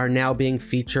episodes are now being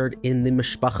featured in the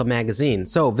Mishpacha magazine.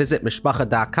 So visit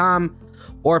mishpacha.com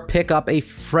or pick up a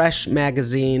fresh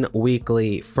magazine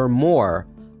weekly for more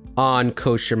on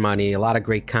kosher money. A lot of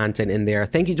great content in there.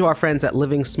 Thank you to our friends at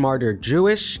Living Smarter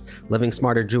Jewish,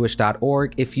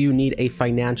 livingsmarterjewish.org. If you need a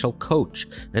financial coach,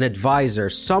 an advisor,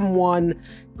 someone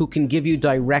who can give you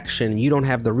direction, you don't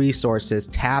have the resources,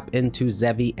 tap into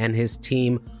Zevi and his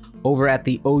team over at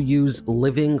the OU's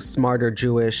Living Smarter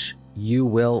Jewish. You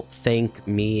will thank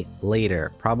me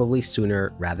later, probably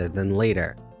sooner rather than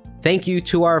later. Thank you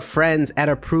to our friends at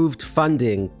Approved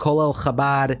Funding, Kolel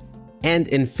Chabad, and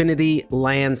Infinity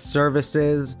Land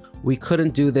Services. We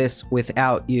couldn't do this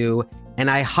without you,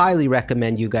 and I highly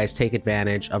recommend you guys take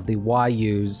advantage of the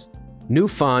YU's new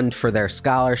fund for their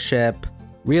scholarship.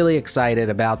 Really excited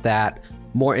about that.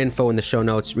 More info in the show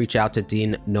notes. Reach out to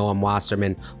Dean Noam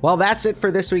Wasserman. Well, that's it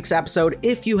for this week's episode.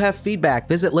 If you have feedback,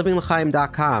 visit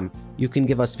livinglechaim.com. You can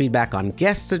give us feedback on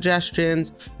guest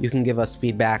suggestions. You can give us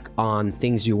feedback on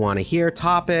things you want to hear,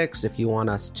 topics. If you want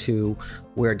us to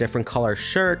wear a different color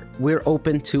shirt, we're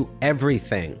open to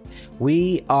everything.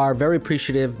 We are very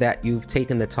appreciative that you've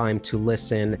taken the time to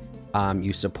listen.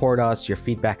 You support us. Your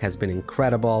feedback has been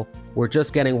incredible. We're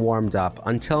just getting warmed up.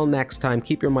 Until next time,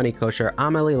 keep your money kosher.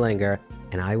 I'm Eli Langer,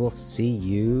 and I will see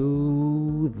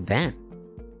you then.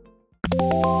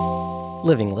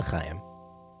 Living L'chaim.